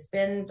women. It's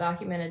been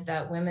documented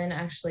that women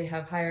actually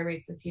have higher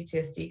rates of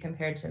PTSD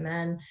compared to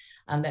men.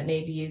 That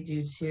may be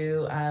due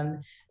to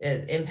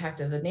the impact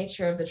of the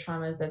nature of the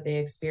traumas that they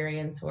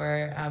experience,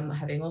 or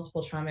having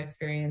multiple trauma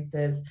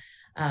experiences.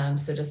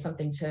 So just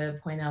something to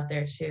point out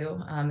there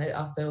too. It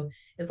also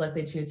is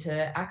likely due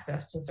to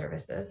access to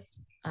services.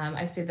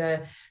 I see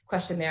the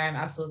question there. I'm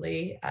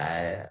absolutely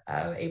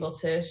able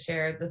to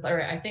share this,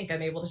 or I think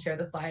I'm able to share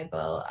the slides.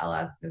 I'll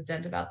ask Ms.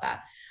 Dent about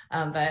that.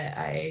 But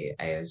I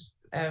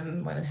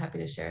am more than happy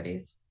to share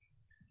these.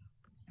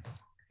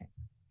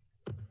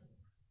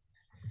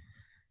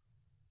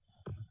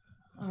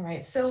 All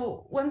right,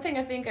 so one thing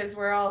I think as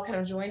we're all kind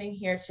of joining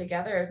here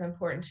together is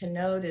important to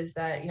note is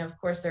that, of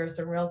course, there are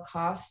some real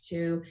costs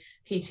to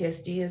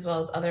PTSD as well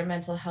as other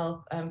mental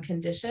health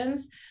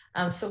conditions.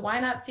 So why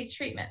not seek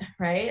treatment,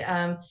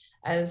 right?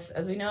 As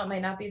we know, it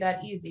might not be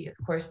that easy. Of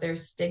course,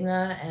 there's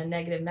stigma and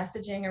negative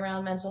messaging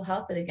around mental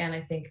health. And again,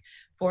 I think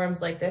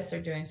forums like this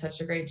are doing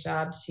such a great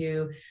job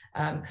to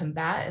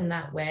combat in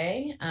that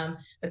way.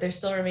 But there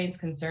still remains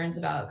concerns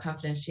about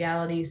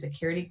confidentiality,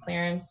 security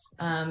clearance,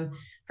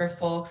 for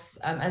folks,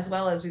 as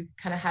well as we've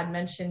kind of had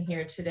mention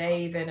here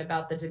today, even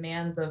about the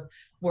demands of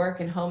work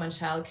and home and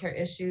childcare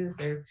issues.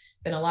 There's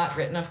been a lot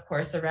written, of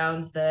course,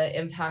 around the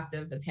impact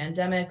of the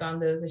pandemic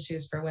on those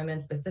issues for women,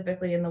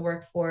 specifically in the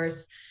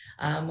workforce.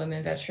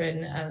 Women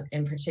veteran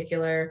in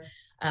particular,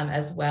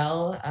 as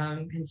well,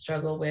 can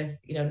struggle with,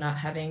 not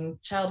having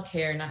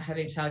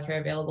childcare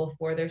available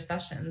for their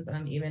sessions.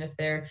 Even if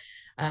they're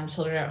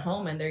children at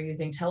home and they're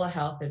using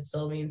telehealth, it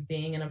still means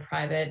being in a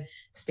private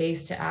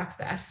space to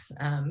access,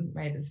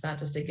 right? It's not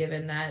just a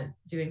given that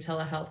doing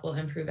telehealth will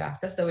improve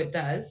access, though it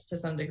does to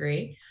some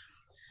degree.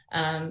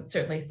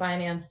 Certainly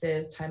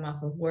finances, time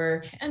off of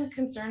work, and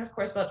concern, of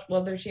course, about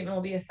whether treatment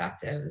will be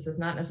effective. This is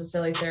not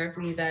necessarily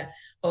therapy that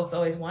folks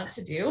always want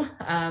to do,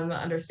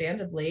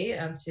 understandably,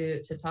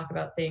 to talk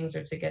about things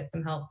or to get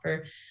some help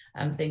for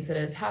things that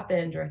have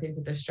happened or things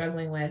that they're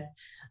struggling with.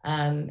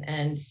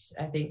 And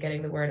I think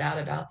getting the word out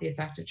about the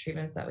effective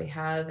treatments that we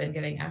have and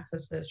getting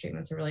access to those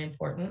treatments are really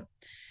important.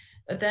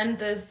 But then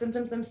the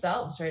symptoms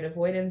themselves, right?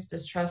 Avoidance,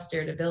 distrust,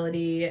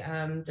 irritability,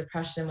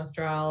 depression,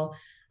 withdrawal.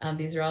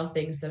 These are all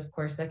things, of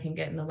course, that can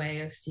get in the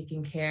way of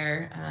seeking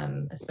care,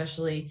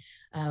 especially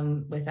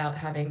without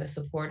having the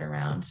support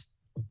around.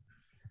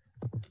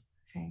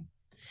 Okay.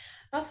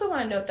 I also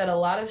want to note that a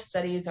lot of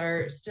studies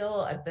are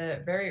still at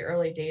the very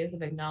early days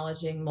of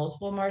acknowledging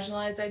multiple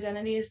marginalized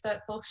identities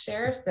that folks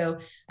share. So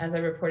as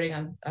I'm reporting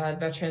on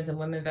veterans and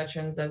women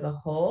veterans as a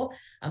whole,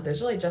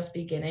 there's really just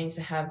beginning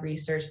to have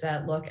research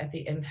that look at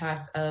the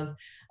impact of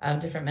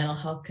different mental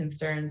health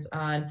concerns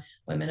on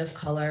women of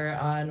color,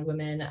 on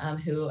women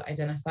who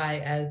identify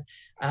as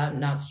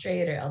not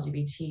straight or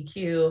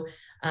LGBTQ.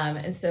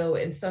 And so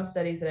in some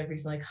studies that have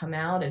recently come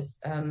out, it's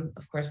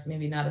of course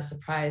maybe not a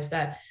surprise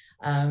that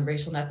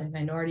racial and ethnic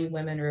minority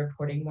women are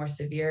reporting more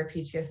severe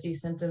PTSD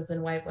symptoms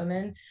than white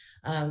women,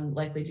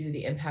 likely due to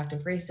the impact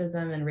of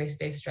racism and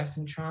race-based stress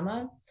and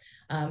trauma.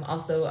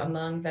 Also,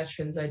 among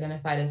veterans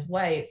identified as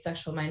white,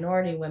 sexual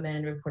minority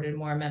women reported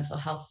more mental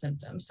health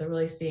symptoms. So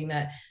really seeing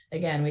that,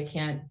 again, we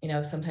can't,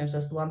 sometimes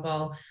just lump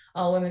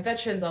all women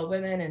veterans, all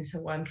women into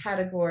one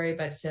category,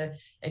 but to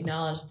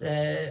acknowledge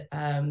the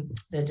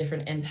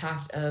different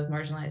impact of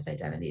marginalized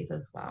identities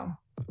as well.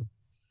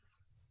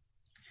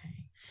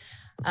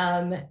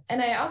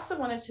 And I also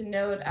wanted to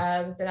note, it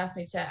asked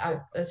me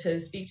to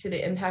speak to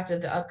the impact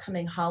of the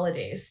upcoming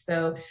holidays.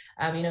 So,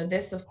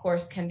 this, of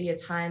course, can be a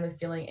time of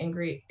feeling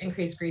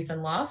increased grief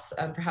and loss,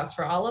 perhaps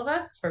for all of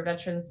us, for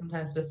veterans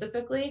sometimes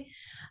specifically,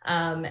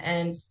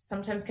 and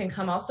sometimes can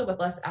come also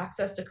with less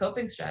access to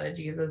coping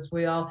strategies as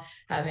we all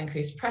have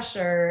increased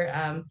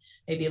pressure,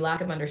 maybe lack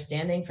of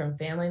understanding from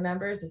family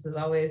members. This is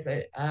always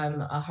a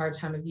hard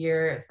time of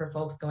year for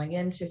folks going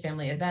into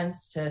family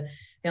events, to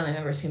family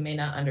members who may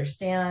not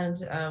understand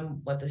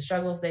what the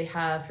struggles they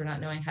have, for not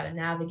knowing how to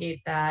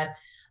navigate that.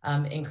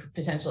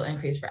 potential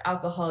increase for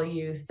alcohol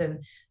use.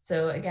 And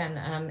so again,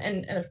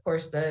 and of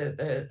course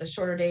the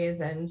shorter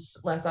days and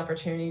less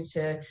opportunity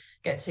to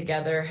get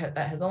together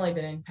that has only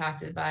been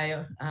impacted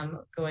by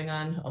going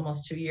on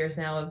almost 2 years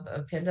now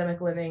of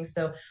pandemic living.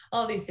 So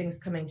all of these things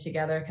coming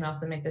together can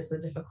also make this a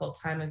difficult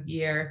time of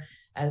year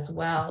as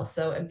well.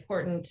 So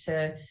important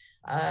to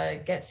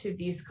get to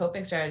these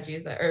coping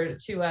strategies, or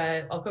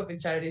to all coping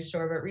strategies,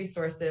 sure, but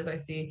resources. I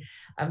see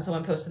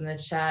someone posted in the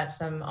chat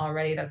some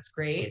already. That's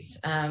great.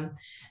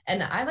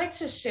 And I like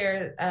to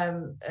share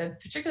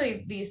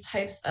particularly these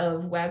types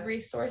of web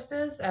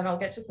resources. I'll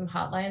get to some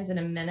hotlines in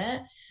a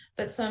minute,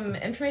 but some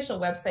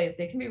informational websites,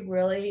 they can be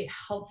really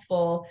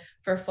helpful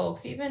for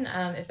folks, even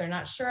if they're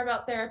not sure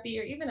about therapy,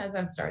 or even as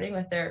I'm starting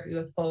with therapy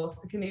with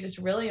folks. It can be just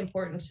really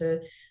important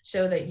to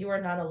show that you are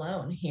not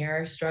alone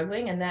here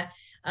struggling, and that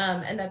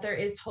there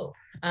is hope.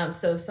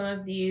 So some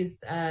of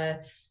these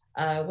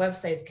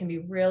websites can be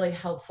really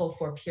helpful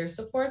for peer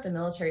support. The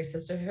Military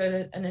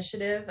Sisterhood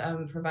Initiative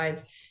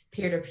provides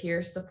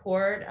peer-to-peer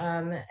support.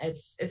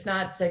 It's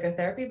not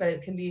psychotherapy, but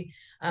it can be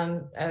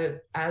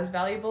as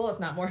valuable, if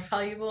not more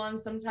valuable, and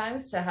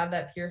sometimes to have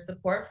that peer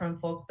support from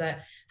folks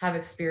that have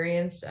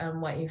experienced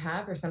what you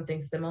have or something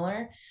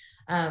similar.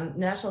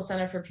 National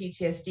Center for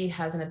PTSD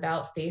has an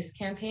About Face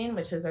campaign,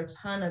 which is a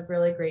ton of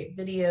really great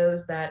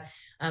videos that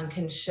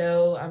can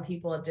show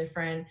people of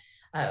different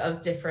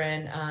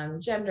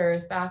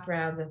genders,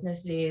 backgrounds,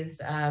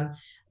 ethnicities,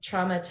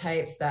 trauma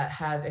types that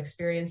have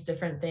experienced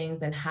different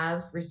things and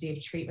have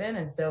received treatment.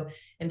 And so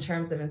in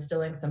terms of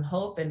instilling some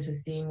hope into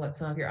seeing what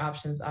some of your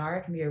options are,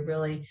 it can be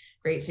really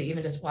great to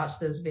even just watch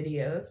those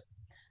videos.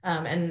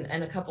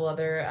 And a couple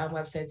other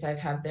websites I've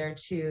had there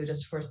too,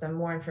 just for some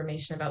more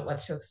information about what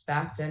to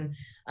expect and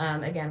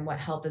again, what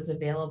help is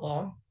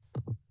available.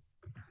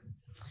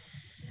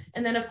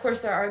 And then of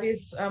course there are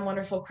these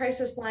wonderful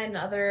crisis line and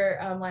other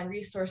line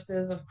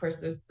resources. Of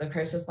course, there's the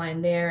crisis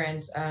line there,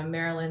 and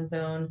Maryland's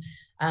own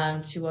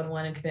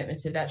 211 and Commitment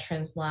to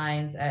Veterans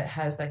lines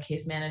has that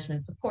case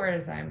management support,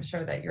 as I'm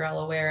sure that you're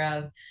all aware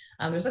of.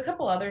 There's a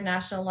couple other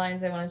national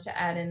lines I wanted to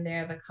add in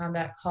there: the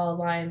Combat Call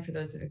line for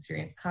those who've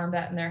experienced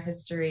combat in their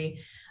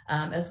history,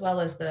 as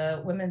well as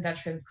the Women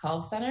Veterans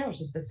Call Center,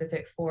 which is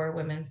specific for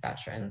women's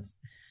veterans.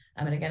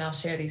 And again, I'll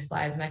share these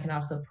slides, and I can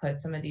also put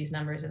some of these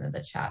numbers into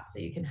the chat so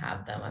you can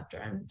have them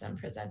after I'm done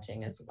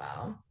presenting as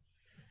well.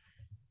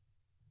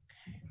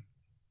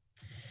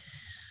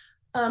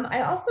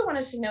 I also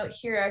wanted to note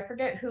here, I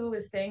forget who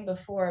was saying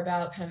before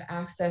about kind of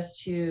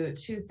access to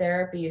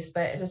therapies,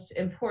 but it's just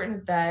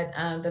important that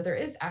that there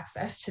is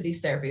access to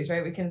these therapies,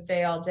 right? We can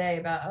say all day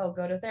about, oh,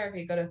 go to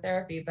therapy,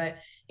 but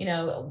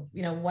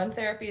one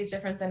therapy is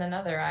different than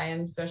another. I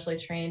am specially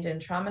trained in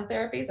trauma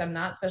therapies. I'm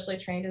not specially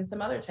trained in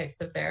some other types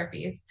of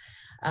therapies.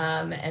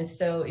 And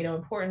so,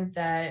 important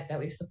that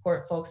we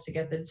support folks to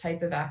get the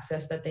type of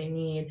access that they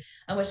need,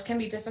 which can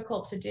be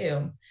difficult to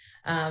do.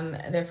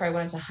 Therefore, I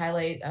wanted to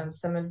highlight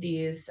some of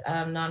these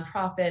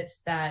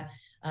nonprofits that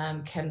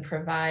can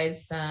provide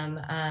some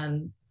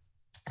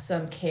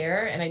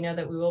care. And I know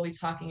that we will be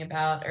talking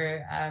about,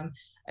 or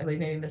I believe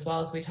maybe Ms.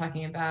 Wallace will be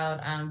talking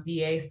about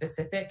VA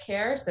specific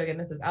care. So again,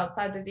 this is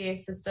outside the VA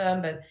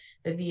system, but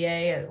the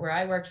VA, where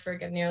I worked for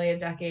nearly a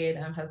decade,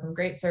 has some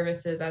great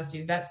services, as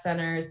do vet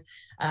centers.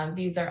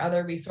 These are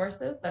other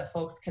resources that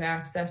folks can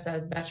access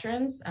as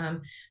veterans.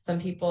 Some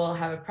people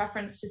have a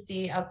preference to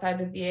see outside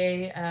the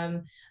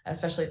VA,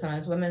 especially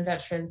sometimes women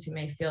veterans who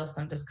may feel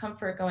some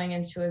discomfort going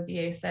into a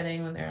VA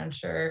setting when they're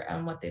unsure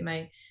what they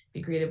might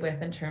be greeted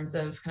with in terms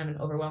of kind of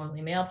an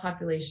overwhelmingly male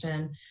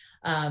population.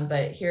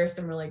 But here are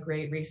some really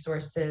great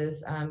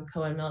resources: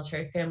 Cohen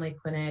Military Family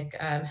Clinic,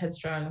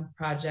 Headstrong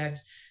Project,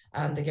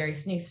 the Gary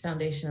Sinise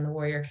Foundation, and the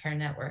Warrior Care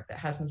Network that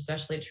has some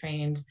specially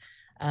trained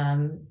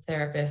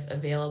therapists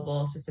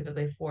available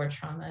specifically for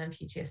trauma and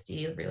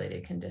PTSD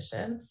related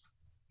conditions.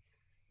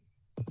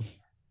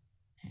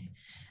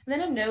 And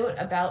then a note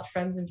about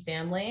friends and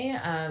family.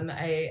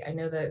 I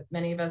know that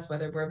many of us,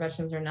 whether we're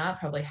veterans or not,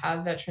 probably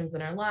have veterans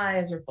in our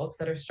lives, or folks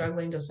that are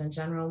struggling just in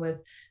general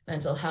with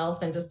mental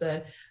health. And just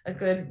a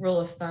good rule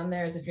of thumb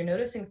there is, if you're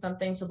noticing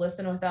something, to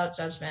listen without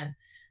judgment.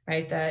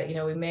 Right, that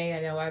we may,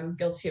 I know I'm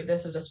guilty of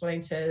this, of just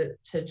wanting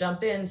to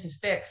jump in, to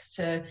fix,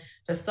 to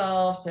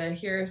solve, to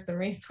hear some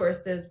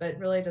resources, but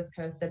really just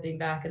kind of stepping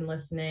back and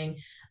listening,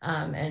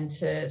 and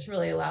to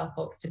really allow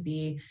folks to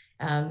be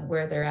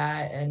where they're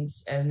at, and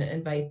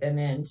invite them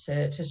in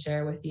to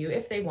share with you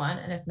if they want,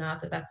 and if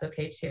not, that's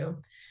okay too.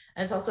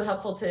 And it's also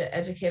helpful to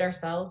educate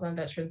ourselves on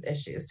veterans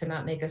issues, to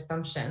not make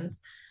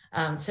assumptions,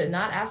 to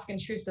not ask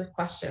intrusive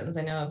questions.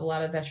 I know of a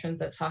lot of veterans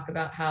that talk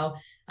about how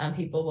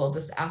people will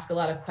just ask a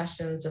lot of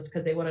questions just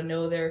because they want to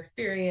know their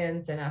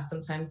experience, and ask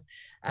sometimes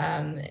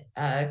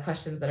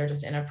questions that are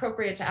just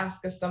inappropriate to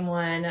ask of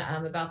someone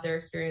about their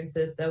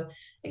experiences. So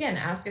again,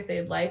 ask if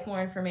they'd like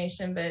more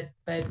information,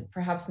 but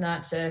perhaps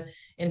not to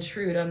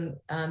intrude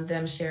on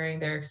them sharing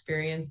their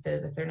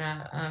experiences if they're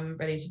not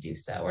ready to do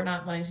so, or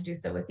not wanting to do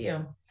so with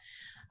you.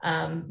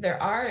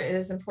 It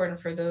is important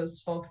for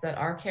those folks that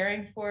are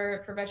caring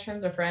for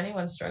veterans, or for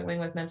anyone struggling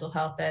with mental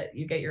health, that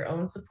you get your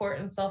own support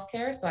and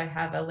self-care. So I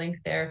have a link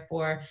there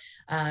for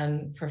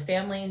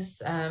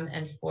families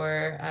and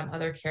for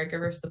other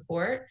caregiver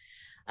support.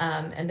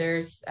 And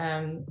there's,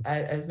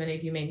 as many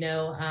of you may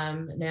know,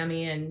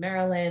 NAMI in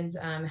Maryland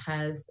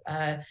has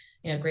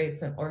great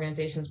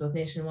organizations both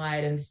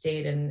nationwide and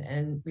state,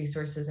 and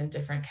resources in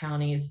different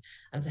counties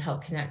to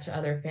help connect to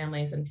other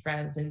families and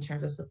friends in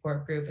terms of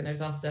support group. And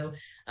there's also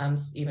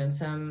even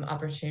some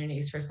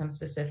opportunities for some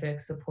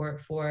specific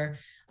support for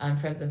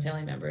friends and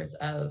family members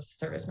of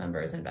service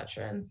members and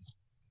veterans.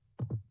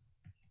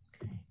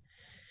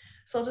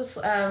 So I'll just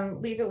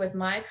leave it with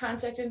my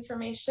contact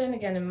information.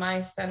 Again, in my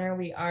center,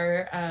 we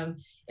are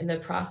in the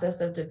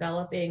process of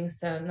developing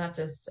some, not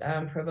just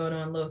pro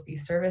bono and low fee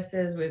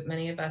services, which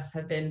many of us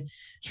have been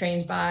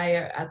trained by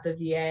at the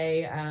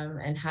VA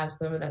and have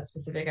some of that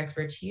specific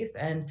expertise,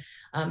 and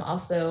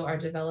also are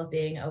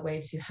developing a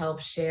way to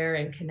help share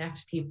and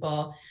connect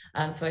people.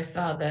 So I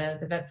saw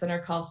the Vet Center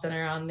call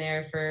center on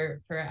there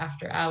for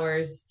after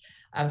hours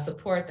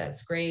support.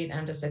 That's great.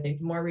 I think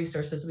the more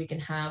resources we can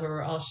have where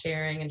we're all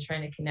sharing and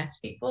trying to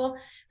connect people.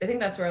 So I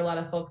think that's where a lot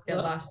of folks get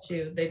lost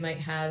too. They might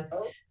have,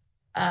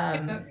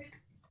 can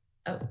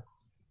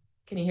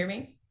you hear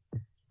me?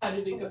 How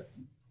did it go?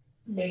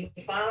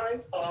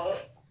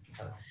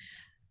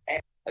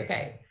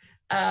 Okay.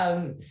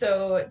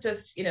 So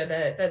just,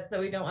 so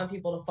we don't want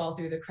people to fall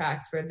through the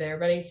cracks where they're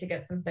ready to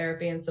get some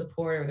therapy and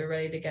support, or they're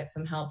ready to get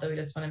some help, that we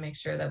just want to make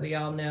sure that we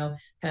all know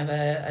kind of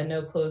a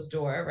no closed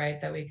door, right?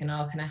 That we can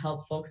all kind of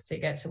help folks to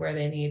get to where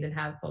they need and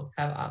have folks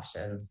have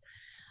options.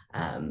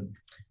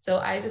 So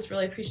I just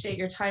really appreciate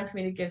your time for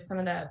me to give some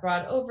of that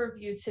broad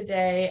overview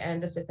today. And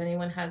just if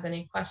anyone has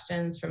any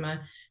questions from a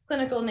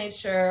clinical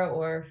nature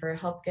or for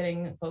help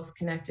getting folks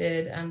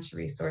connected to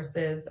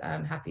resources,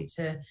 I'm happy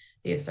to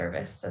be of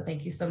service. So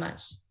thank you so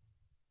much.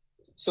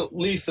 So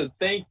Lisa,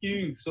 thank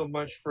you so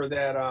much for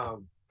that.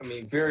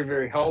 Very,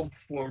 very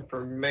helpful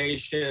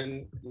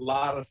information, a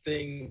lot of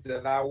things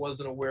that I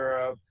wasn't aware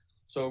of.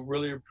 So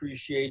really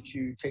appreciate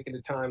you taking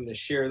the time to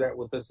share that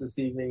with us this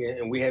evening.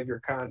 And we have your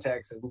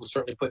contacts, and we will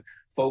certainly put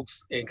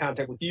folks in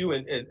contact with you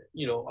and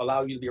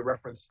allow you to be a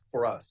reference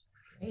for us.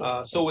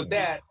 So with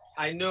that,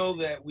 I know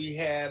that we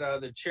had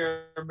the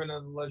chairman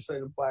of the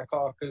Legislative Black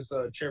Caucus,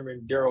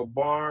 Chairman Delegate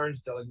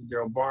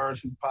Daryl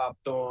Barnes, who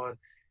popped on.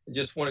 I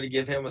just wanted to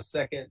give him a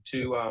second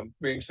to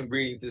bring some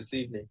greetings this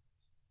evening.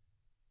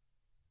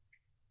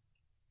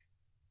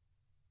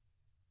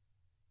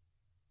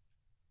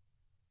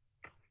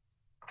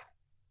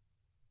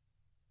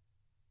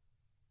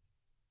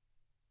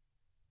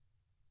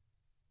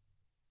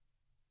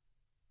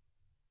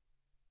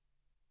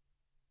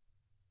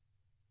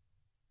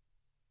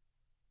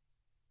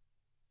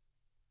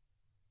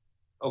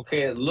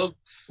 Okay, it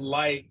looks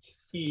like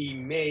he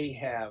may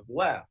have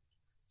left.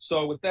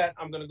 So with that,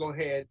 I'm going to go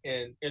ahead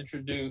and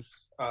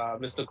introduce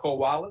Ms. Nicole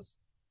Wallace.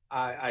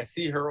 I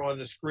see her on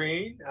the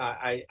screen.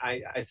 I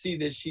see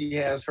that she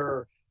has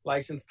her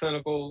licensed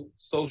clinical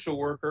social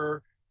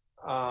worker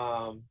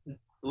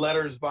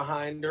letters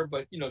behind her,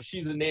 but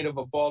she's a native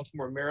of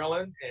Baltimore,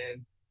 Maryland,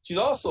 and she's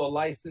also a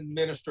licensed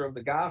minister of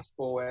the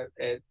gospel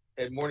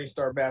at Morning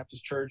Star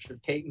Baptist Church of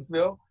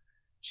Catonsville.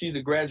 She's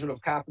a graduate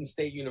of Coppin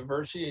State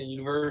University and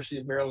University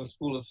of Maryland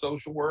School of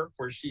Social Work,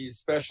 where she is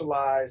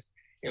specialized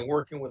in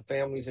working with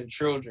families and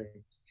children.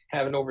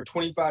 Having over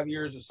 25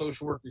 years of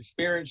social work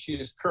experience, she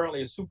is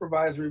currently a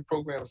supervisory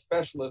program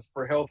specialist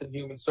for Health and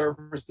Human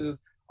Services,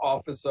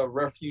 Office of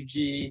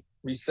Refugee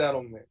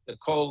Resettlement.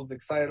 Nicole is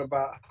excited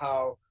about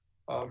how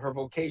her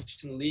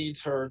vocation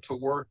leads her to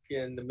work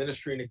in the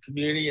ministry and the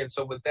community. And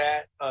so with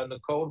that,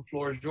 Nicole, the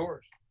floor is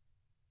yours.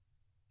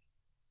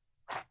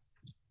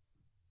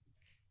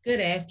 Good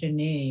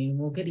afternoon.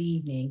 Well, good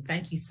evening.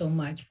 Thank you so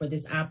much for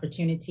this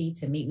opportunity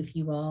to meet with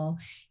you all.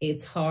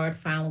 It's hard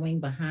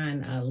following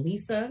behind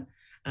Lisa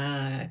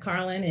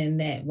Carlin and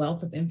that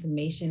wealth of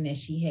information that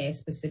she has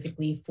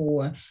specifically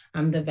for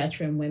the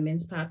veteran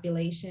women's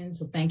population.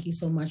 So thank you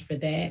so much for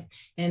that.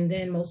 And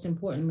then most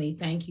importantly,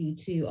 thank you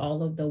to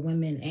all of the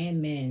women and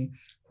men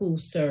who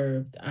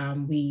served.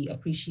 We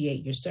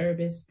appreciate your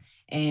service,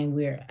 and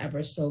we're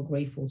ever so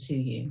grateful to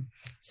you.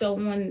 So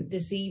on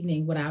this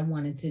evening, what I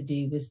wanted to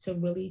do was to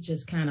really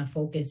just kind of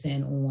focus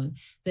in on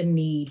the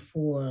need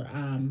for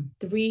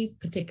 3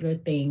 particular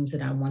themes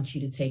that I want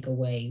you to take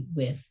away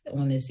with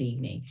on this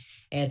evening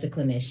as a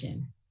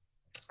clinician.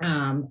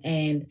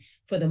 And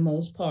for the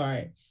most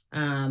part,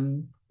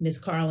 Ms.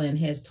 Carlin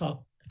has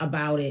talked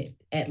about it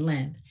at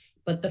length,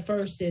 but the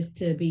first is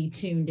to be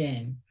tuned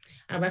in.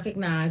 I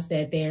recognize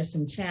that there are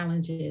some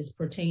challenges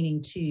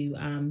pertaining to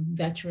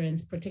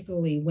veterans,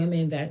 particularly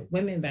women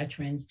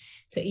veterans,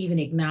 to even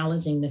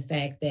acknowledging the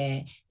fact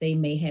that they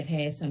may have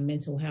had some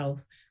mental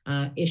health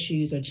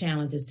issues or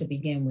challenges to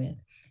begin with.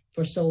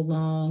 For so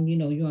long,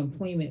 your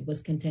employment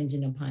was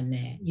contingent upon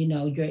that.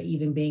 You're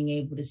even being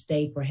able to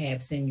stay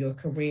perhaps in your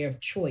career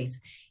of choice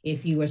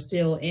if you are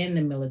still in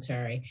the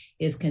military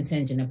is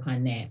contingent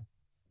upon that.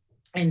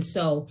 And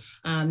so,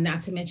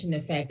 not to mention the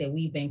fact that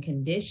we've been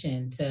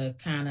conditioned to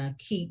kind of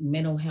keep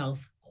mental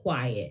health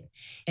quiet.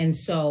 And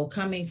so,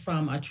 coming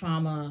from a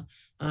trauma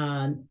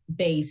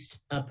based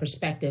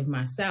perspective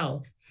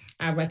myself,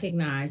 I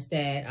recognize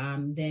that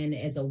then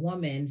as a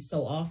woman,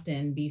 so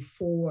often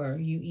before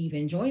you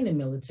even join the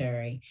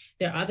military,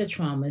 there are other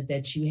traumas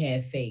that you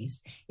have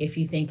faced. If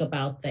you think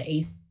about the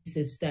ACEs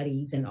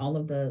studies and all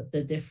of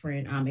the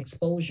different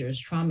exposures,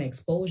 trauma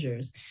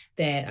exposures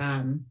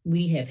that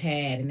we have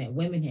had and that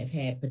women have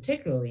had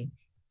particularly,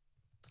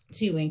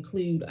 to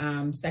include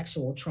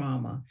sexual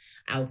trauma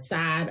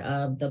outside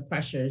of the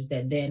pressures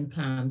that then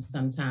come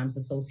sometimes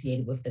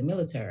associated with the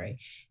military.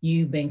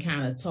 You've been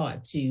kind of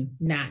taught to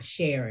not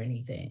share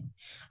anything.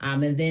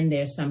 And then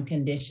there's some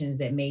conditions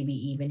that maybe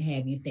even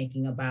have you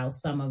thinking about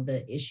some of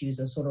the issues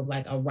are sort of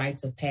like a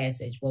rites of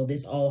passage. Well,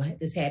 this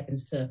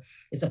happens to,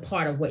 it's a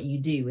part of what you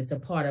do. It's a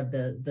part of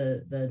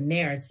the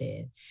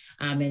narrative.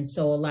 And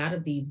so a lot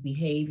of these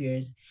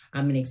behaviors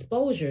and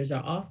exposures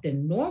are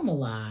often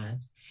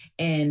normalized,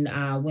 and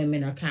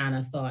women are kind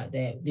of thought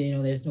that,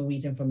 there's no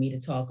reason for me to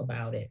talk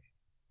about it.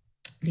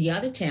 The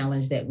other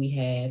challenge that we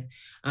have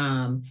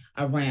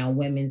around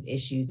women's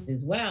issues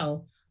as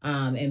well,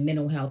 and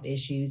mental health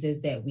issues,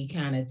 is that we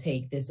kind of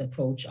take this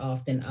approach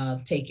often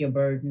of take your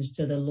burdens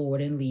to the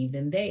Lord and leave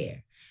them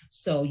there.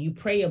 So you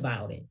pray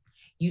about it.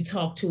 You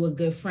talk to a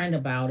good friend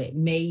about it,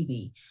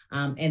 maybe,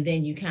 and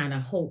then you kind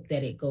of hope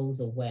that it goes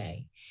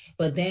away.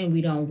 But then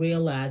we don't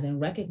realize and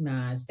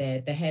recognize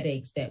that the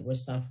headaches that we're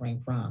suffering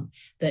from,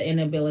 the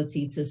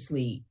inability to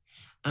sleep,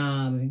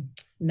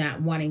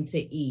 not wanting to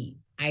eat,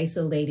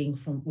 isolating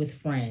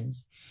with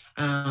friends,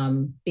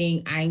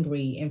 being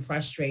angry and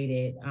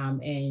frustrated,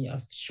 and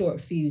a short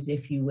fuse,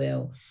 if you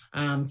will,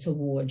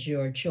 towards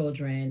your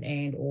children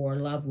and or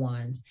loved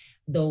ones.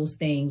 Those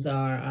things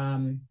are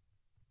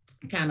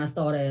kind of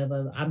thought of,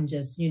 I'm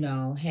just,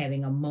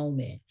 having a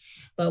moment.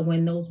 But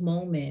when those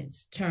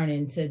moments turn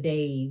into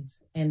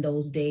days and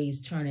those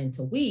days turn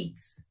into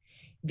weeks,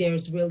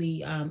 there's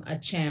really a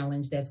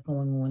challenge that's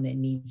going on that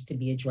needs to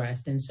be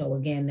addressed. And so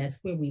again, that's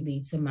where we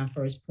lead to my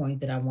first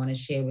point that I want to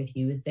share with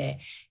you, is that,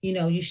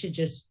 you should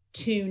just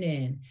tune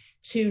in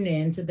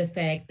to the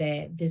fact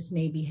that this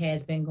maybe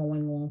has been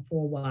going on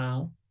for a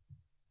while.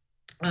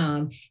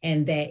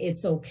 And that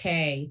it's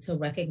okay to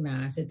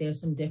recognize that there's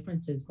some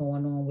differences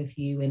going on with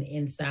you and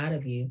inside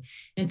of you,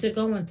 and to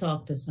go and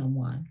talk to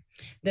someone.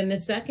 Then the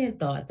second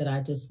thought that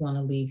I just want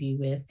to leave you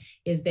with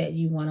is that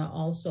you want to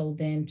also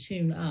then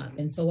tune up.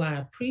 And so I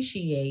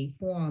appreciate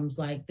forums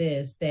like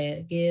this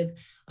that give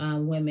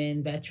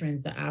women,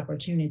 veterans, the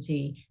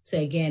opportunity to,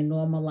 again,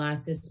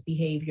 normalize this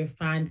behavior,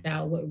 find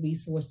out what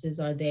resources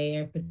are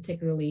there,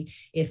 particularly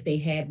if they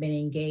have been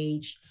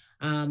engaged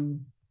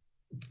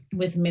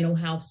with mental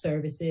health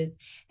services,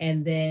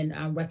 and then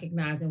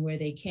recognizing where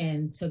they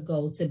can to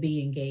go to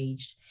be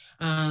engaged.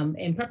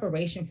 In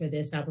preparation for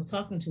this, I was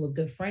talking to a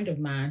good friend of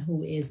mine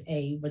who is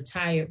a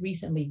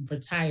recently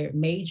retired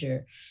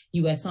major,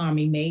 U.S.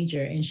 Army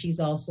major, and she's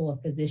also a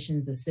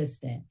physician's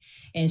assistant.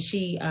 And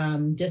she,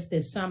 just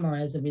this summer,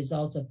 as a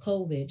result of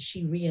COVID,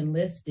 she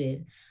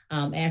re-enlisted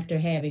after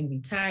having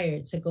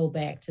retired to go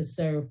back to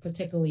serve,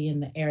 particularly in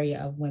the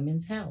area of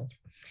women's health.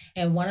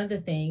 And one of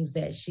the things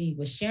that she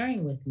was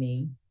sharing with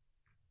me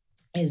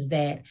is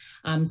that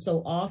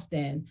so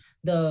often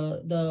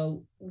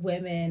the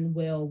women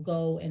will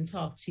go and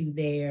talk to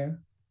their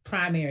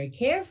primary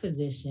care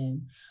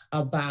physician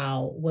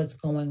about what's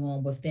going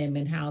on with them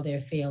and how they're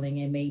feeling,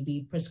 and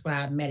maybe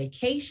prescribe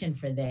medication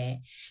for that.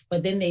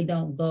 But then they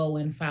don't go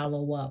and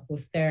follow up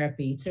with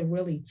therapy to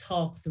really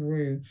talk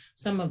through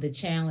some of the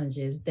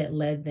challenges that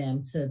led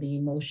them to the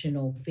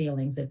emotional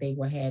feelings that they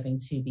were having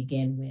to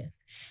begin with.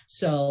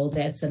 So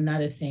that's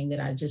another thing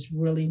that I just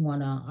really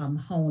want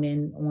to hone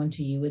in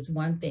onto you. It's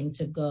one thing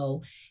to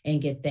go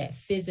and get that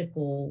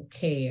physical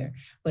care,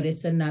 but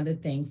it's another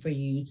thing for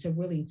you to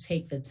really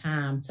take the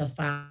time to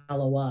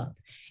follow up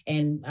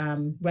and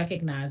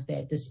recognize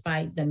that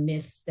despite the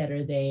myths that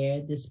are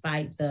there,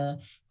 despite the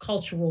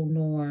cultural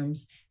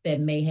norms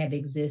that may have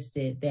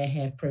existed that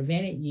have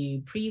prevented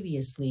you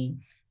previously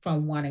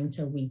from wanting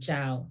to reach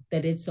out,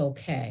 that it's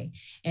okay.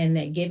 And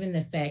that given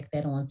the fact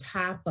that on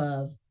top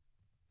of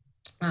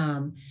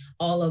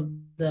all of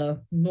the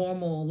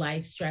normal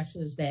life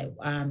stressors that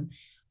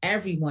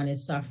everyone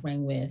is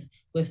suffering with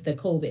the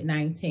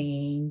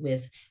COVID-19,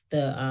 with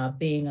the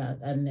being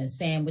in the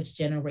sandwich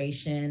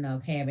generation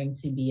of having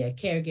to be a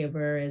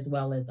caregiver as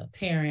well as a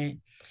parent,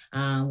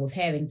 with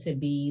having to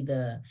be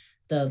the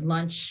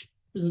lunch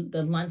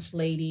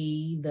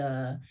lady,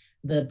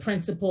 the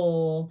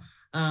principal,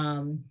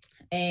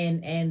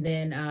 and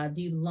then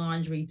do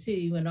laundry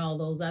too, and all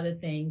those other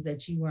things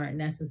that you weren't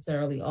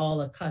necessarily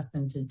all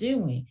accustomed to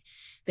doing,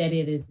 that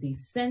it is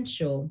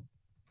essential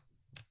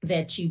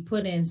that you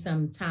put in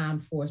some time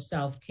for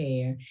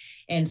self-care,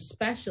 and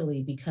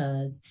especially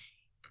because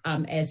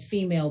as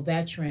female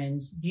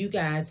veterans, you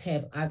guys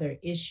have other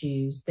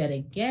issues that,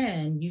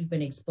 again, you've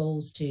been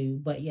exposed to,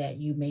 but yet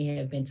you may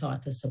have been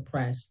taught to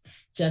suppress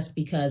just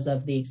because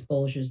of the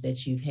exposures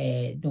that you've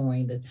had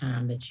during the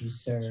time that you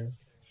served.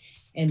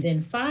 And then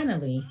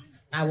finally,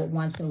 I would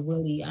want to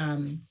really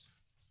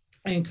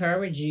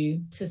encourage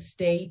you to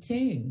stay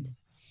tuned.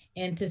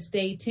 And to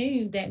stay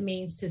tuned, that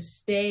means to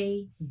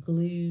stay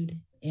glued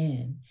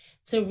in,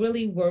 to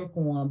really work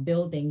on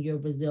building your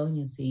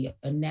resiliency,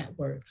 a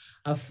network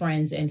of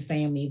friends and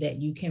family that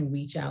you can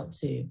reach out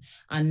to,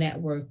 a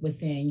network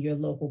within your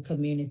local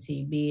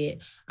community, be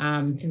it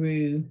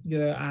through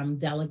your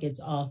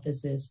delegates'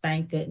 offices.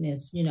 Thank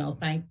goodness,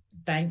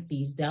 thank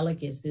these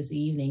delegates this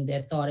evening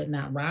that thought it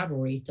not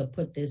robbery to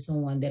put this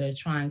on, that are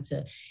trying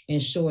to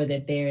ensure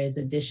that there is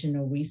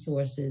additional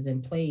resources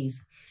in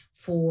place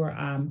for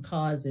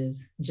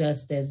causes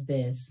just as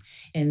this,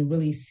 and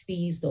really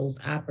seize those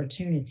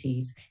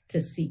opportunities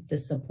to seek the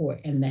support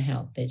and the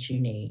help that you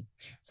need.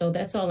 So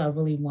that's all I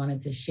really wanted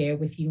to share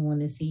with you on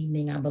this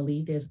evening. I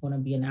believe there's going to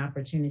be an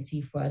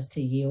opportunity for us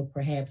to yield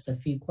perhaps a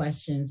few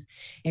questions.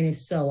 And if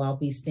so, I'll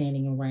be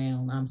sitting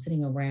around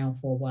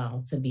for a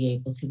while to be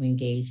able to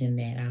engage in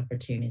that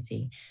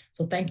opportunity.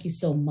 So thank you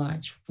so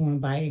much for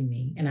inviting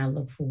me. And I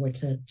look forward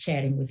to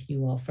chatting with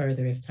you all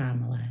further if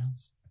time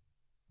allows.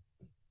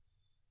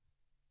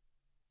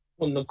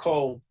 Well,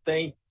 Nicole,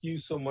 thank you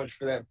so much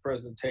for that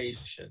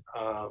presentation.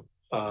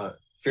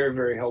 Very,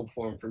 very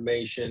helpful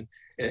information.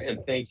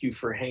 And thank you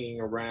for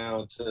hanging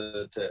around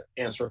to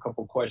answer a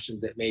couple questions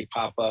that may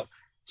pop up.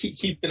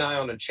 Keep an eye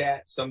on the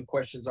chat. Some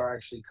questions are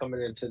actually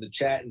coming into the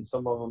chat, and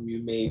some of them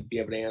you may be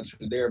able to answer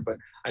there. But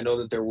I know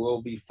that there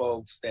will be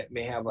folks that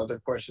may have other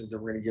questions,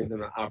 and we're going to give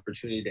them an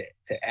opportunity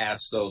to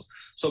ask those.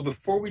 So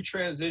before we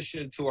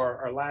transition to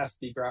our last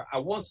speaker, I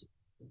once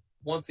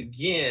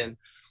again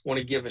want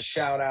to give a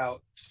shout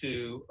out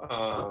to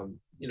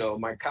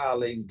my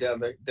colleagues,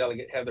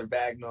 Delegate Heather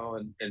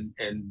Bagnall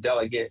and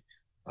Delegate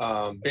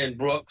Ben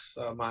Brooks,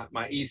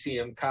 my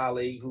ECM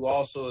colleague, who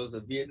also is a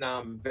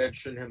Vietnam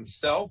veteran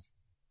himself.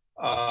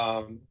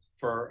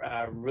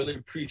 I really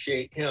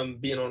appreciate him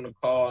being on the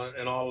call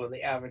and all of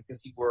the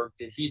advocacy work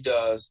that he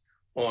does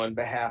on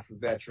behalf of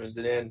veterans.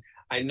 And then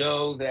I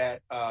know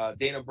that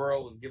Dana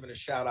Burrow was given a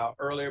shout out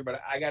earlier, but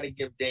I got to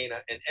give Dana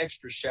an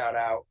extra shout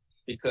out,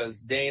 because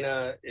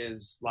Dana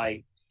is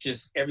like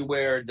just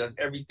everywhere, does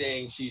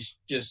everything. She's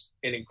just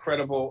an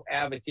incredible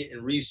advocate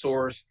and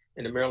resource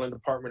in the Maryland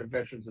Department of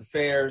Veterans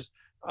Affairs.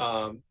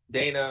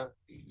 Dana,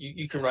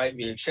 you can write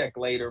me a check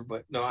later,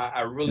 but no,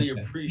 I really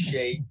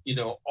appreciate,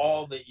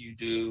 all that you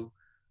do.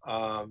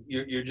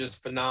 You're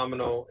just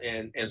phenomenal.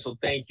 And so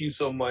thank you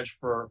so much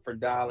for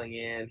dialing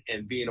in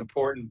and being an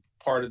important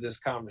part of this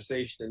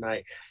conversation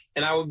tonight.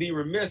 And I would be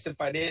remiss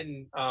if I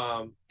didn't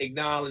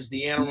acknowledge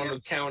the Anne Arundel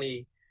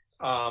County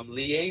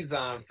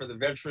liaison for the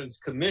Veterans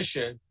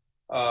Commission,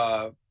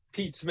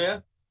 Pete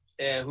Smith,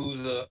 and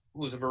who's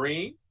a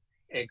Marine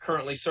and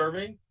currently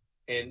serving.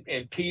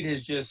 And Pete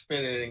has just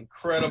been an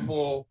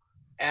incredible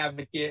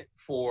advocate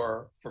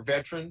for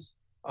veterans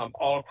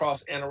all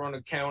across Anne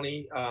Arundel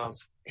County,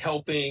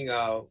 helping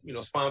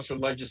sponsor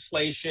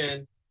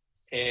legislation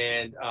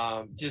and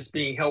just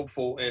being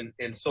helpful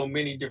in so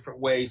many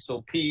different ways.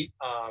 So Pete,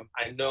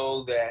 I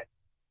know that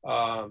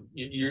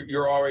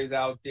you're always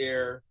out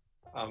there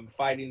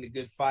fighting the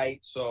good fight.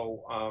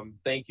 So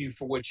thank you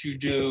for what you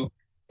do.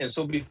 And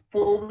so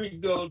before we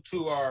go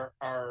to our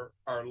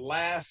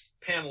last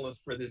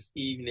panelist for this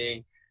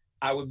evening,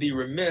 I would be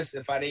remiss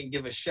if I didn't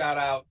give a shout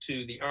out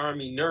to the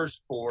Army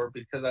Nurse Corps,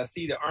 because I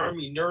see the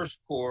Army Nurse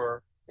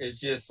Corps is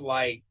just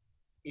like,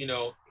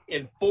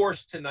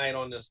 enforced tonight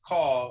on this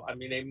call. I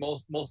mean,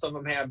 most of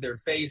them have their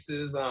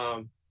faces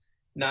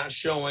not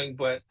showing,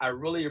 but I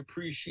really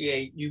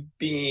appreciate you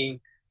being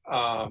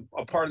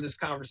a part of this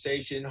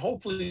conversation.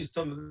 Hopefully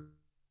some of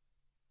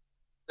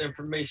the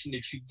information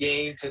that you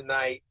gained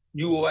tonight,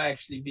 you will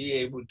actually be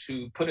able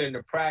to put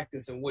into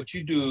practice in what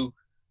you do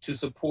to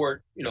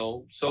support,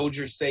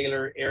 soldiers,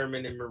 sailor,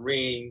 airmen, and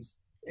Marines,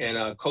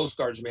 and Coast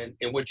Guardsmen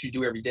in what you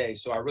do every day.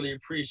 So I really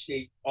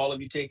appreciate all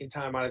of you taking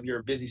time out of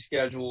your busy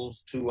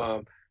schedules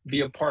to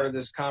be a part of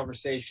this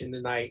conversation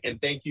tonight. And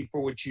thank you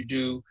for what you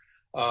do,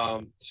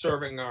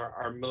 serving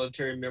our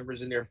military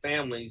members and their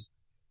families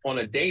on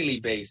a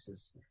daily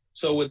basis.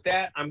 So with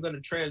that, I'm going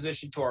to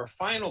transition to our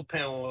final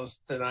panelist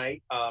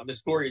tonight,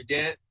 Ms. Gloria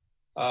Dent.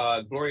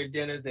 Gloria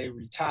Dent is a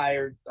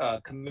retired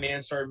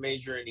Command Sergeant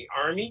Major in the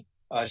Army.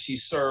 She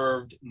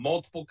served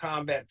multiple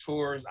combat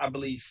tours, I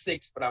believe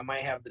 6, but I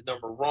might have the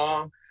number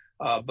wrong.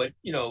 But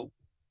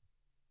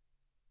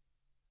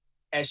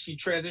as she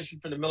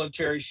transitioned from the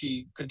military,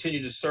 she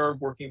continued to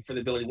serve working for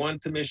the Ability One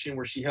Commission,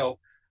 where she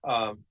helped,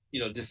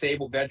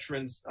 disabled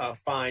veterans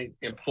find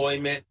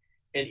employment.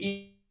 And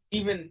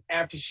even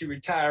after she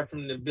retired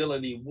from the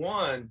Ability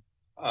One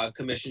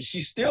Commission,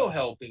 she's still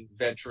helping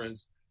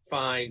veterans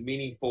find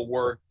meaningful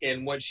work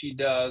in what she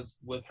does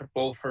with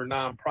both her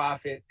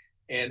nonprofit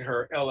and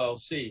her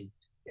LLC.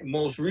 And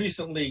most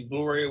recently,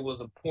 Gloria was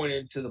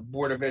appointed to the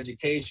Board of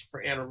Education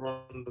for Anne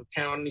Arundel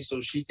County so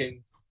she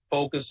can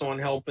focus on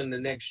helping the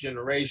next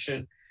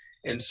generation.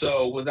 And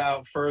so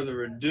without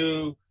further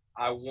ado,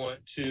 I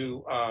want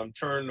to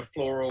turn the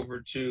floor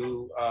over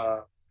to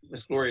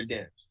Ms. Gloria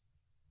Dent.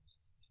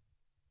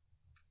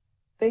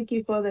 Thank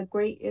you for the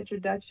great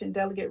introduction,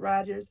 Delegate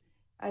Rogers.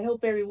 I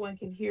hope everyone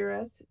can hear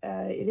us.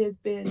 It has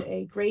been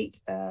a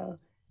great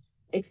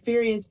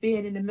experience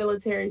being in the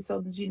military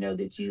so that you know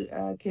that you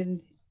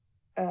can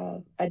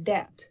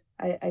adapt.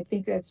 I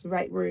think that's the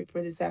right word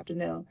for this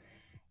afternoon.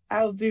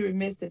 I would be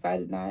remiss if I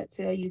did not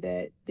tell you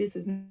that this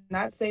is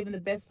not saving the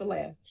best for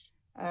last.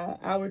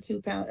 Our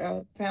two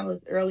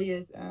panelists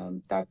earlier,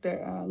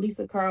 Dr.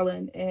 Lisa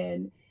Carlin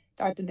and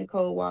Dr.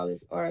 Nicole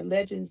Wallace, are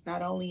legends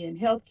not only in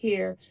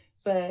healthcare,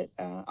 but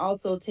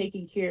also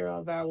taking care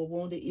of our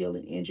wounded, ill,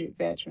 and injured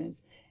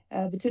veterans.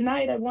 But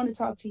tonight, I want to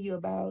talk to you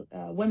about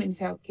women's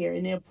healthcare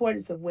and the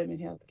importance of women's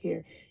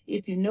healthcare.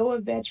 If you know a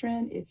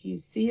veteran, if you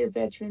see a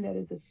veteran that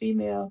is a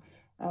female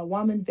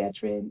woman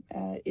veteran,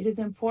 it is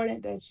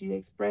important that you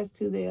express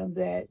to them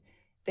that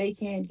they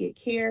can get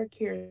care.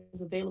 Care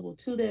is available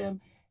to them.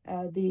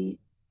 The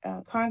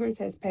Congress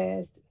has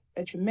passed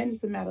a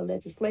tremendous amount of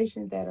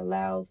legislation that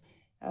allows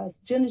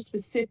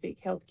gender-specific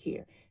health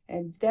care.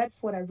 And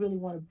that's what I really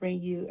want to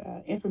bring you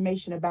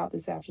information about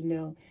this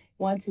afternoon.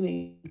 Want to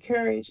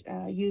encourage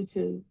you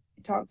to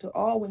talk to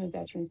all women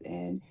veterans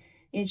and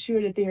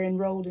ensure that they're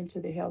enrolled into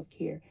the health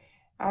care.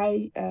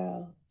 I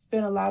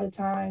spent a lot of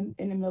time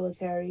in the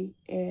military,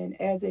 and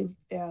as a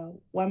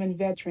woman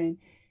veteran,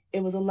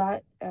 it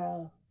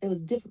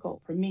was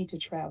difficult for me to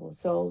travel.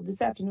 So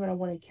this afternoon, I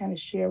want to kind of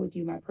share with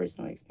you my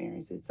personal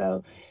experiences.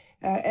 So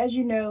as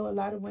you know, a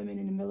lot of women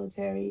in the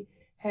military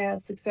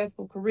have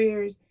successful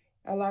careers.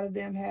 A lot of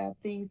them have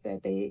things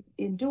that they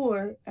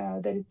endure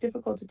that is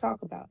difficult to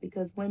talk about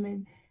because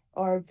women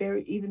are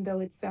very, even though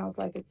it sounds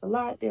like it's a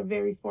lot, they're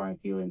very far and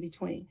few in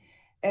between.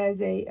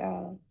 As a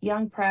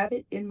young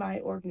private in my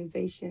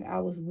organization, I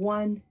was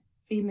one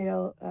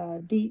female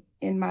deep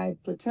in my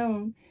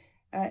platoon,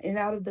 and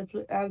out of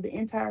the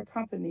entire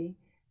company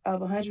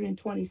of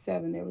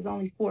 127, there was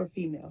only 4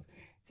 females.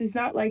 So it's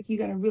not like you're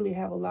going to really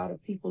have a lot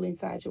of people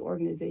inside your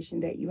organization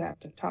that you have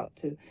to talk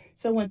to.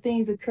 So when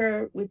things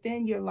occur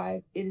within your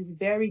life, it is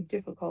very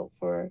difficult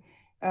for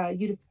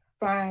you to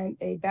find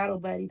a battle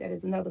buddy that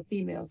is another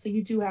female. So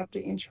you do have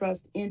to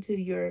entrust into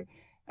your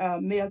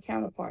male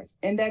counterparts,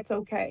 and that's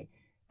okay.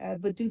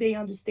 But do they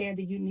understand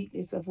the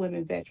uniqueness of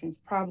women veterans?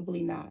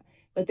 Probably not.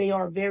 But they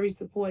are very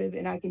supportive,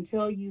 and I can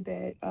tell you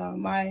that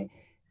my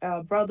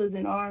brothers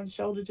in arms,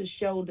 shoulder to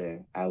shoulder,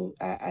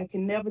 I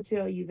can never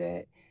tell you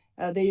that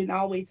they didn't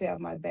always have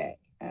my back.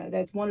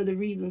 That's one of the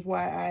reasons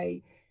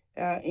why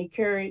I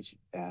encourage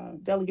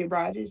Delegate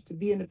Rogers to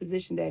be in the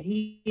position that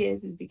he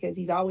is because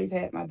he's always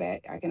had my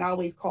back. I can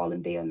always call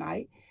him day or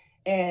night,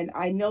 and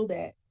I know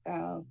that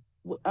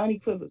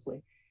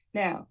unequivocally.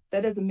 Now,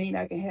 that doesn't mean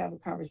I can have a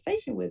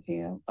conversation with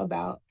him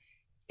about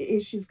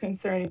issues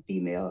concerning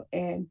female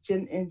and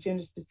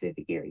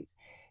gender-specific areas.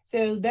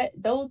 So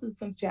those are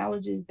some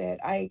challenges that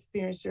I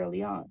experienced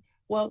early on.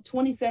 Well,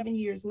 27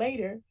 years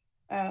later,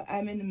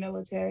 I'm in the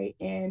military,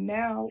 and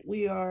now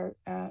we are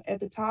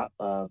at the top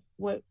of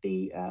what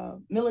the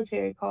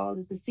military calls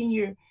is the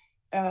senior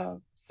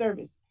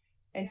service.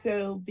 And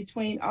so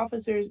between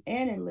officers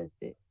and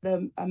enlisted,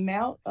 the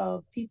amount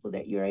of people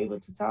that you're able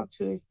to talk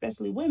to,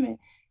 especially women,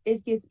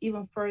 it gets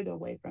even further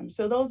away from.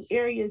 So those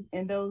areas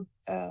and those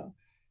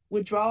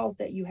withdrawals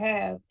that you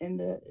have and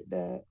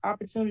the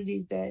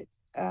opportunities that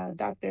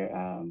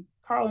Dr.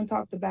 Carlin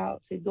talked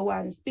about to go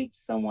out and speak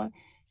to someone,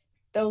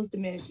 those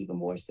diminish even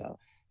more so.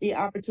 The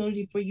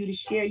opportunity for you to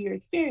share your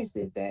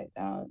experiences that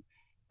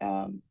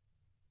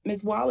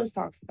Ms. Wallace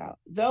talks about,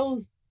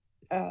 those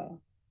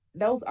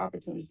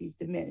opportunities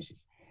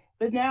diminishes.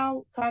 But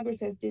now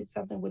Congress has did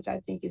something which I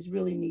think is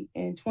really neat.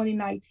 In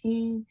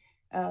 2019,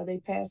 they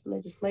passed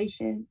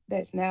legislation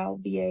that's now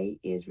VA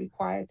is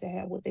required to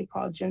have what they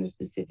call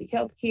gender-specific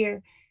health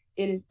care.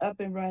 It is up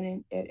and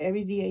running at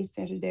every VA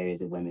center. There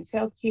is a women's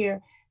health care,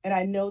 and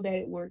I know that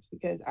it works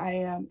because I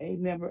am a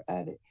member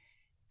of it.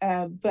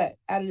 But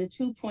out of the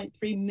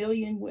 2.3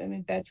 million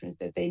women veterans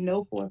that they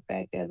know for a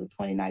fact as of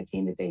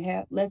 2019 that they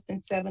have, less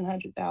than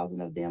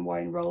 700,000 of them are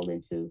enrolled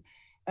into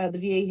the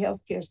VA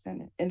healthcare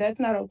center. And that's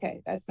not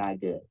okay. That's not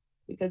good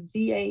because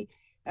VA,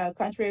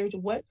 contrary to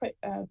what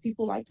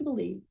people like to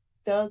believe,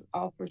 does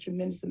offer a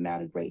tremendous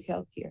amount of great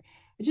healthcare.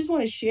 I just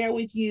want to share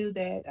with you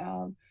that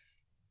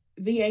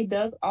VA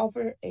does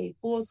offer a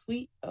full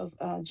suite of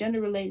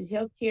gender-related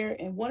healthcare.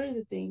 And one of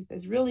the things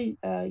that's really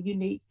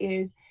unique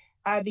is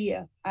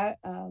IVF,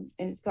 and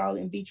it's called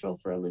in vitro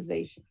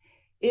fertilization.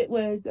 It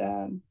was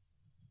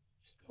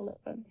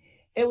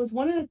it was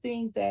one of the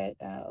things that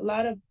a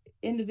lot of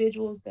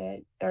individuals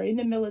that are in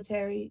the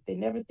military, they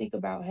never think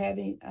about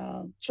having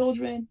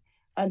children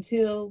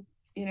until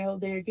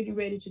they're getting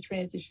ready to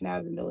transition out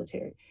of the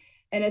military.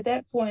 And at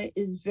that point,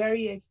 it's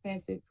very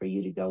expensive for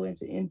you to go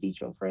into in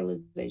vitro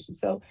fertilization.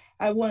 So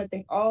I want to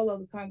thank all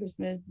of the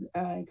congressmen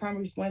and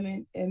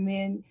congresswomen and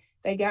men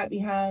that got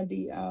behind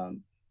the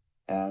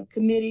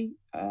Committee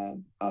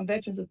on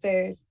Veterans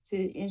Affairs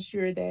to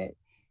ensure that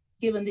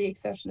given the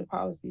exceptional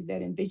policies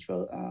that in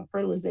vitro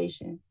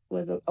fertilization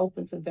was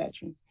open to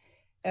veterans.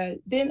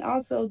 Then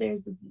also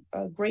there's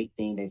a great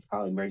thing that's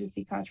called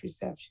emergency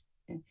contraception.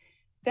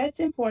 That's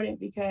important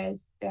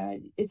because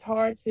it's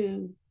hard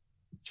to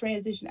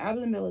transition out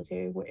of the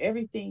military where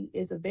everything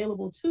is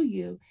available to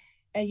you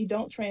and you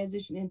don't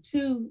transition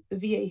into the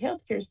VA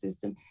healthcare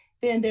system.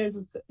 Then there's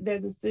a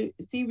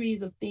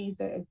series of things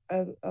that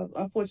of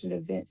unfortunate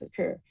events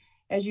occur.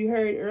 As you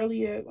heard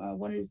earlier,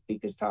 one of the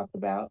speakers talked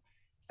about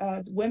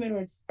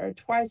women are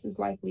twice as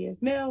likely as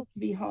males to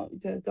be home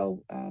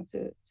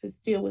to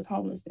deal with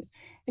homelessness.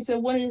 And so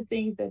one of the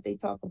things that they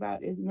talk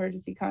about is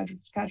emergency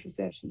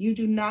contraception. You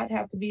do not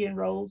have to be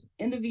enrolled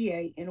in the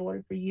VA in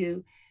order for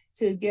you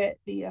to get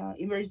the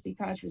emergency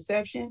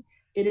contraception.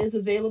 It is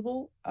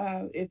available.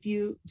 If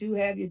you do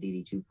have your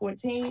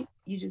DD-214,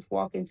 you just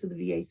walk into the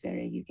VA center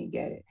and you can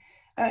get it.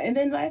 And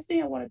then last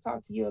thing I want to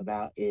talk to you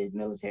about is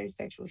military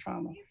sexual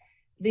trauma.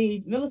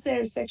 The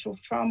military sexual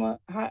trauma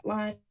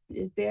hotline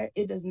is there.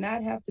 It does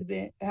not have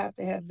to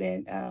have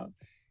been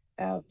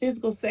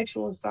physical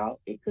sexual assault.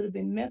 It could have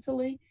been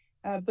mentally,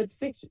 but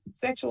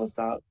sexual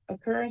assault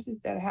occurrences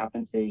that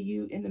happen to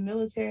you in the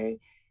military.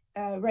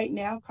 Right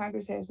now,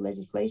 Congress has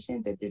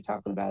legislation that they're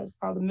talking about. It's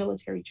called the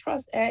Military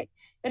Trust Act.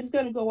 That is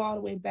going to go all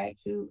the way back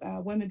to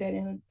women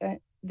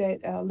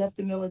that left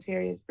the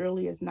military as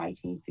early as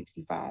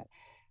 1965.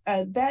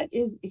 That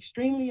is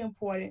extremely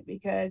important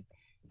because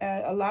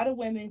a lot of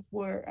women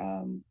were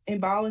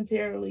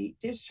involuntarily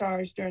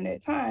discharged during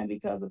that time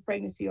because of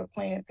pregnancy or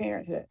Planned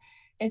Parenthood.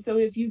 And so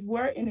if you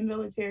were in the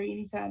military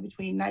anytime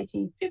between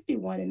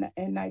 1951 and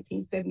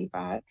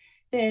 1975,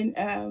 then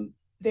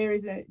there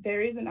is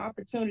an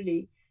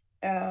opportunity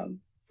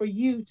for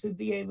you to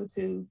be able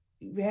to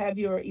have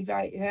your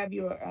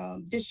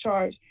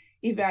discharge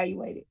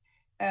evaluated.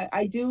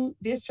 I do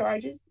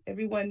discharges.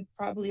 Everyone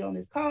probably on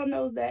this call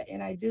knows that,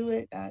 and I do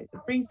it. It's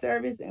a free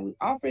service, and we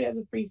offer it as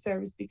a free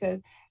service because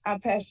I'm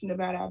passionate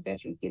about our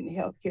veterans getting the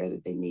health care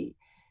that they need.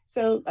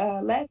 So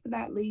last but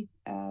not least,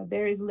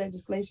 there is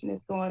legislation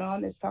that's going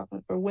on that's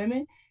talking for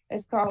women.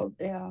 It's called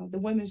the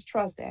Women's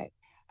Trust Act.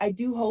 I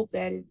do hope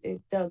that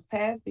it does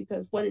pass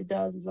because what it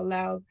does is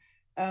allows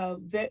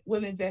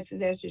women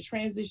veterans as they're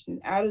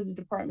transitioning out of the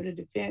Department of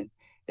Defense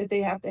that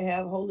they have to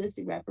have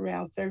holistic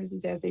wraparound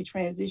services as they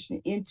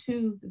transition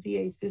into the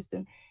VA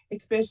system,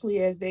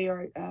 especially as they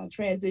are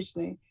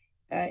transitioning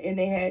and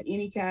they had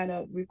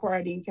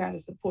required any kind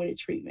of supported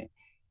treatment,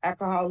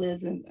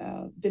 alcoholism,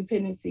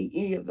 dependency,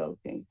 any of those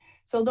things.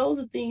 So those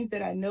are things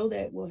that I know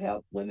that will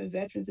help women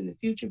veterans in the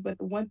future. But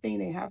the one thing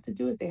they have to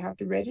do is they have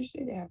to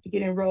register, they have to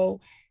get enrolled,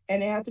 and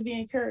they have to be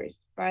encouraged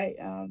by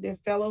their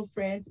fellow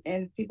friends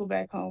and people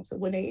back home. So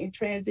when they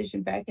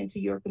transition back into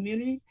your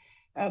communities,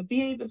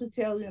 be able to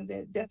tell them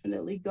that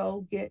definitely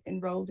go get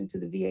enrolled into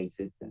the VA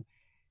system.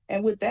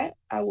 And with that,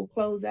 I will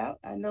close out.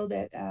 I know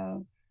that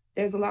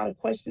there's a lot of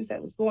questions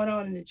that was going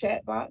on in the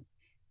chat box,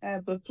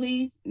 but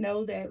please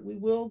know that we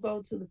will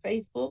go to the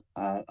Facebook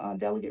on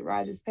Delegate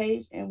Rogers'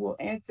 page, and we'll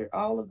answer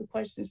all of the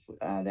questions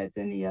that's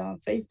in the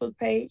Facebook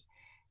page,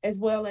 as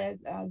well as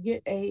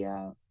get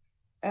a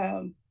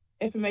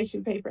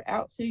information paper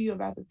out to you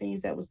about the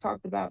things that was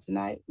talked about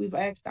tonight. We've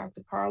asked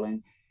Dr.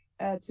 Carlin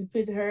to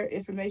put her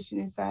information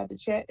inside the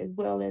chat, as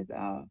well as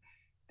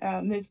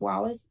Ms.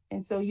 Wallace.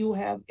 And so you will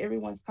have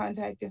everyone's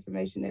contact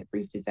information that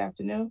briefed this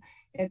afternoon.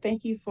 And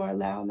thank you for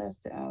allowing us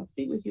to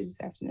speak with you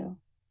this afternoon.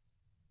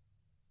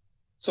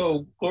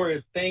 So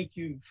Gloria, thank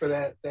you for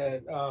that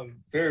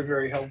very,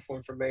 very helpful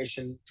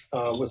information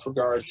with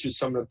regard to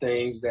some of the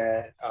things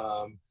that,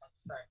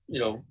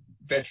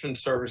 veteran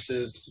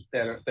services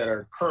that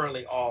are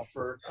currently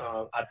offered.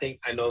 I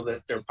know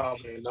that there are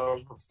probably a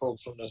number of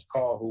folks on this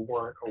call who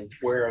weren't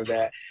aware of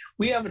that.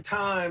 We have a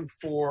time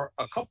for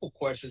a couple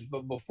questions,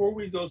 but before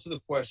we go to the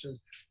questions,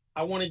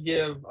 I want to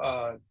give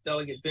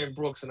Delegate Ben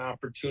Brooks an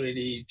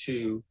opportunity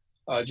to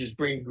just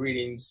bring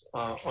greetings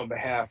on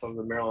behalf of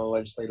the Maryland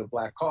Legislative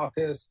Black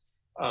Caucus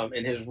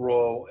in his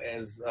role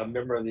as a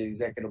member of the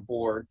executive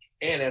board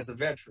and as a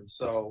veteran.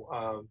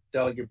 So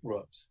Delegate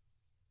Brooks.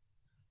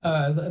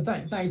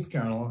 Thanks,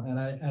 Colonel. And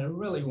I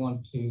really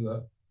want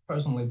to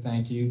personally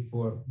thank you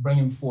for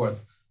bringing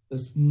forth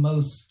this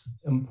most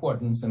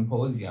important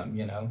symposium.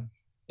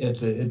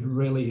 It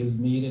really is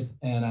needed,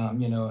 and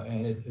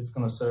and it's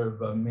going to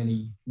serve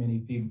many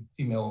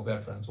female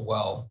veterans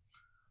well.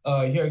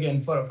 Here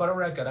again, for the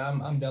record,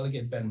 I'm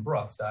Delegate Ben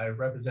Brooks. I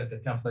represent the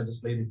 10th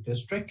Legislative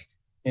District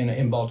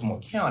in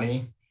Baltimore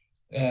County,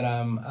 and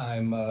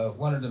I'm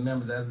one of the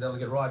members, as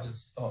Delegate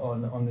Rogers,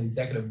 on the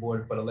executive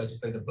board for the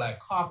Legislative Black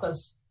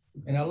Caucus.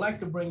 And I'd like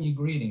to bring you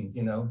greetings.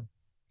 Oftentimes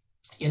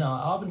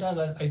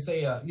I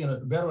say,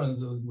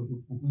 veterans,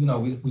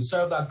 we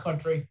served our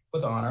country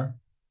with honor,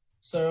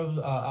 served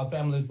our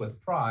families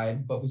with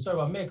pride, but we serve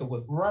our maker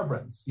with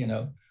reverence.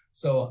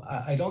 So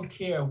I don't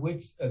care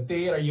which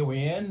theater you're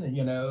in,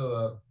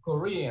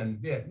 Korean,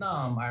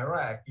 Vietnam,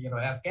 Iraq,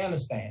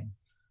 Afghanistan.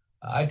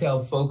 I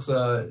tell folks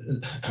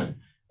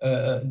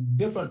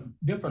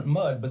different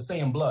mud, but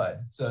same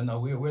blood. So no,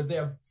 we're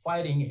there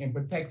fighting and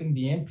protecting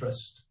the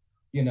interest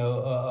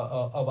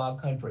of our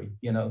country,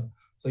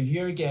 So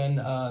here again,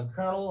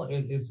 Colonel,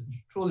 it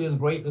truly is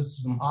great. This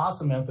is some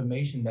awesome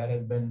information that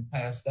has been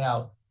passed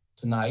out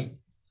tonight.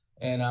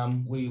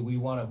 And we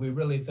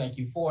really thank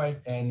you for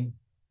it. And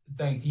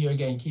here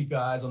again, keep your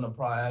eyes on the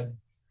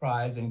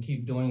prize and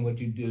keep doing what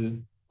you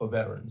do for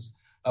veterans.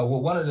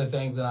 Well, one of the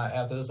things that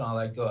after this,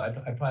 I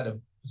try to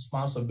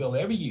sponsor a bill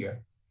every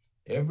year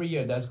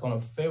that's going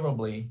to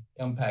favorably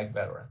impact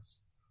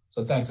veterans.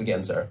 So thanks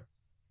again, sir.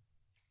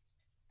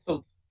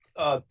 So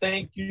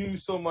thank you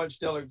so much,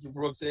 Delegate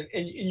Brooks. And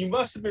you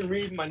must have been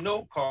reading my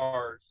note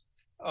cards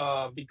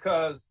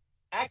because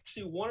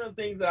actually one of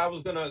the things that I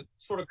was going to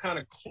sort of kind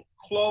of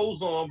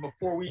close on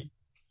before we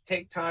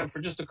take time for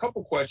just a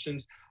couple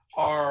questions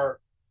are,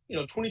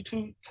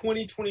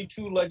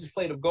 2022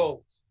 legislative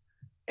goals.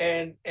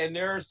 And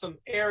there are some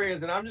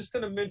areas, and I'm just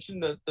going to mention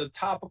the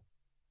topical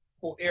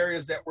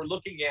areas that we're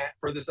looking at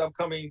for this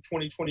upcoming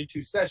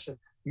 2022 session: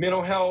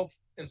 mental health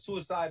and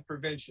suicide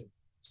prevention.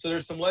 So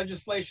there's some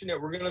legislation that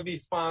we're going to be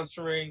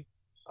sponsoring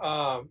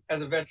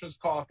as a Veterans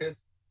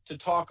Caucus to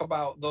talk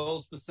about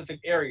those specific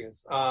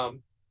areas.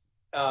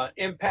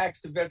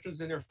 Impacts to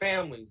veterans and their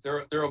families.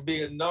 There will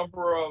be a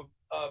number of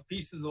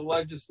pieces of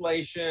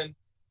legislation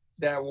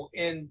that will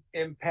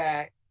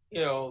impact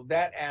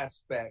that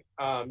aspect.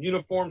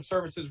 Uniform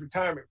services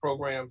retirement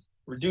programs,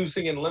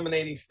 reducing and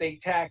eliminating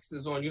state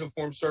taxes on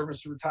uniform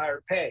service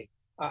retired pay.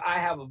 I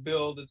have a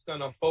bill that's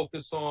going to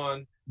focus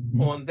on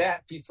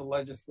that piece of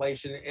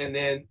legislation. And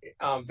then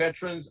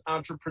veterans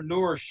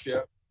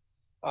entrepreneurship.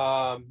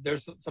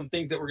 There's some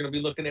things that we're going to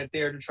be looking at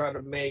there to try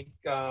to make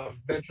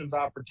veterans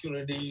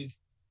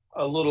opportunities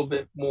a little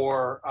bit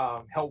more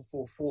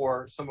helpful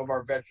for some of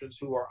our veterans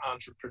who are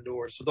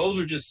entrepreneurs. So those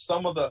are just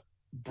some of the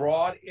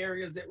broad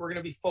areas that we're going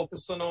to be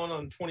focusing on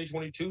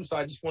 2022. So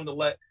I just wanted to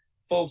let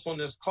folks on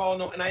this call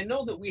know. And I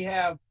know that we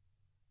have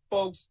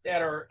folks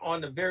that are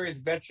on the various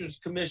veterans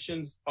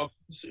commissions,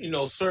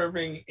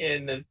 serving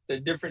in the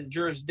different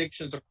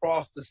jurisdictions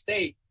across the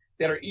state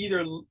that are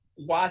either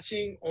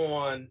watching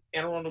on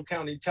Anne Arundel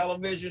County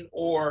Television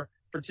or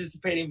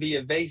participating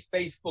via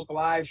Facebook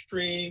live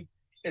stream.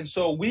 And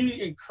so we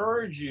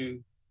encourage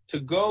you to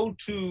go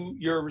to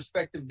your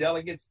respective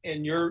delegates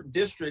in your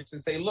districts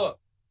and say, look,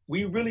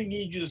 we really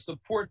need you to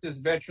support this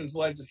veterans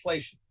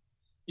legislation,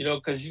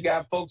 because you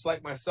got folks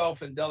like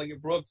myself and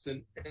Delegate Brooks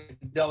and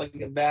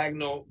Delegate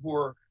Bagnall who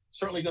are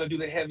certainly going to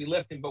do the heavy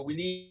lifting, but we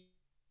need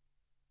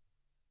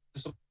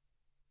to support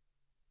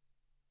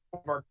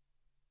our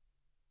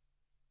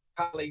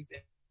colleagues,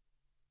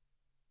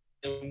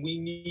 and we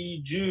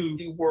need you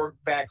to work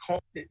back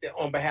home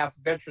on behalf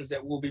of veterans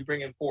that we'll be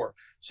bringing forward.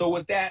 So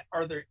with that,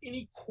 are there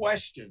any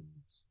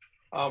questions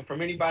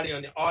from anybody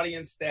on the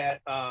audience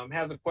that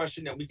has a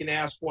question that we can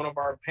ask one of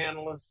our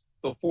panelists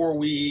before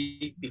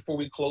we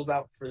close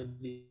out for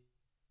the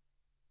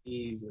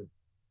evening?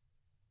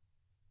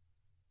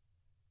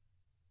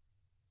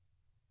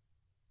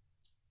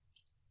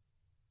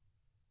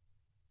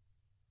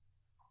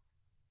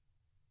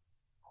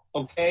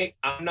 Okay,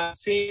 I'm not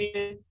seeing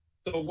it.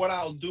 So what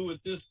I'll do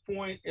at this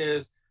point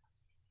is,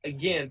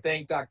 again,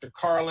 thank Dr.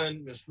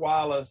 Carlin, Ms.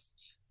 Wallace,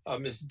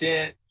 Ms.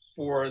 Dent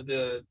for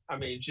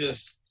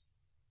just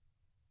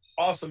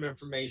awesome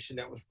information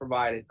that was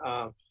provided.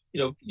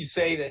 You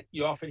say that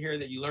you often hear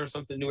that you learn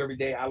something new every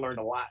day. I learned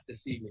a lot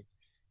this evening.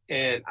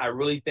 And I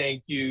really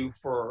thank you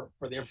for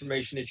the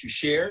information that you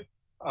shared.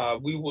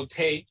 We will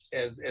take,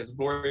 as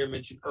Gloria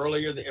mentioned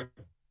earlier, the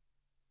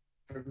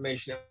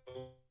information that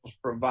was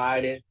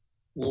provided.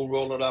 We'll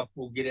roll it up.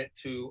 We'll get it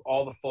to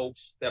all the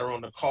folks that are on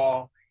the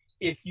call.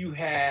 If you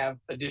have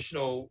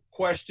additional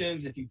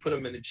questions, if you put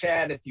them in the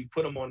chat, if you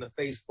put them on the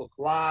Facebook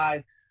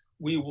Live,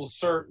 we will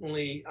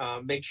certainly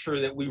make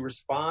sure that we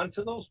respond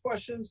to those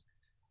questions.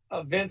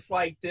 Events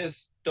like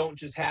this don't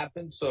just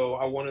happen. So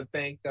I want to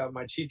thank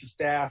my Chief of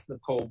Staff,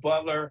 Nicole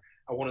Butler.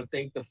 I want to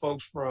thank the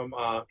folks from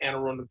Anne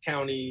Arundel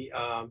County,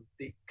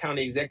 the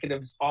County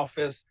Executive's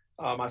Office.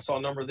 I saw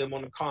a number of them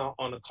on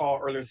the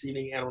call earlier this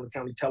evening, Anne Arundel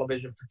County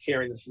Television, for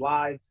carrying this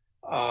live.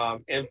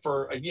 And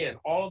for, again,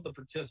 all of the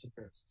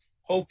participants.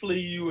 Hopefully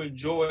you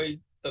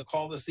enjoyed the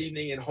call this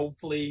evening, and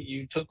hopefully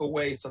you took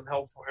away some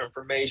helpful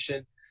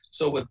information.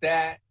 So with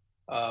that,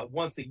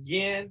 once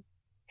again,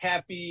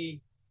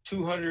 happy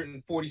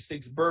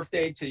 246th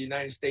birthday to the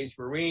United States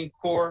Marine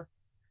Corps,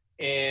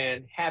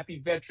 and happy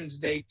Veterans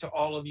Day to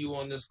all of you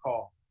on this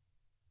call.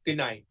 Good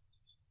night.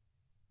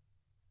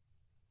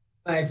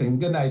 Thanks, and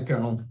good night,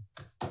 Colonel.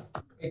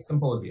 Great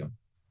symposium.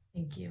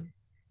 Thank you.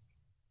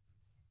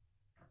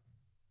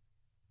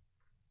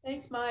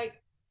 Thanks,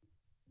 Mike.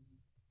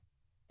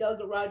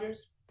 Delegate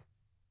Rogers.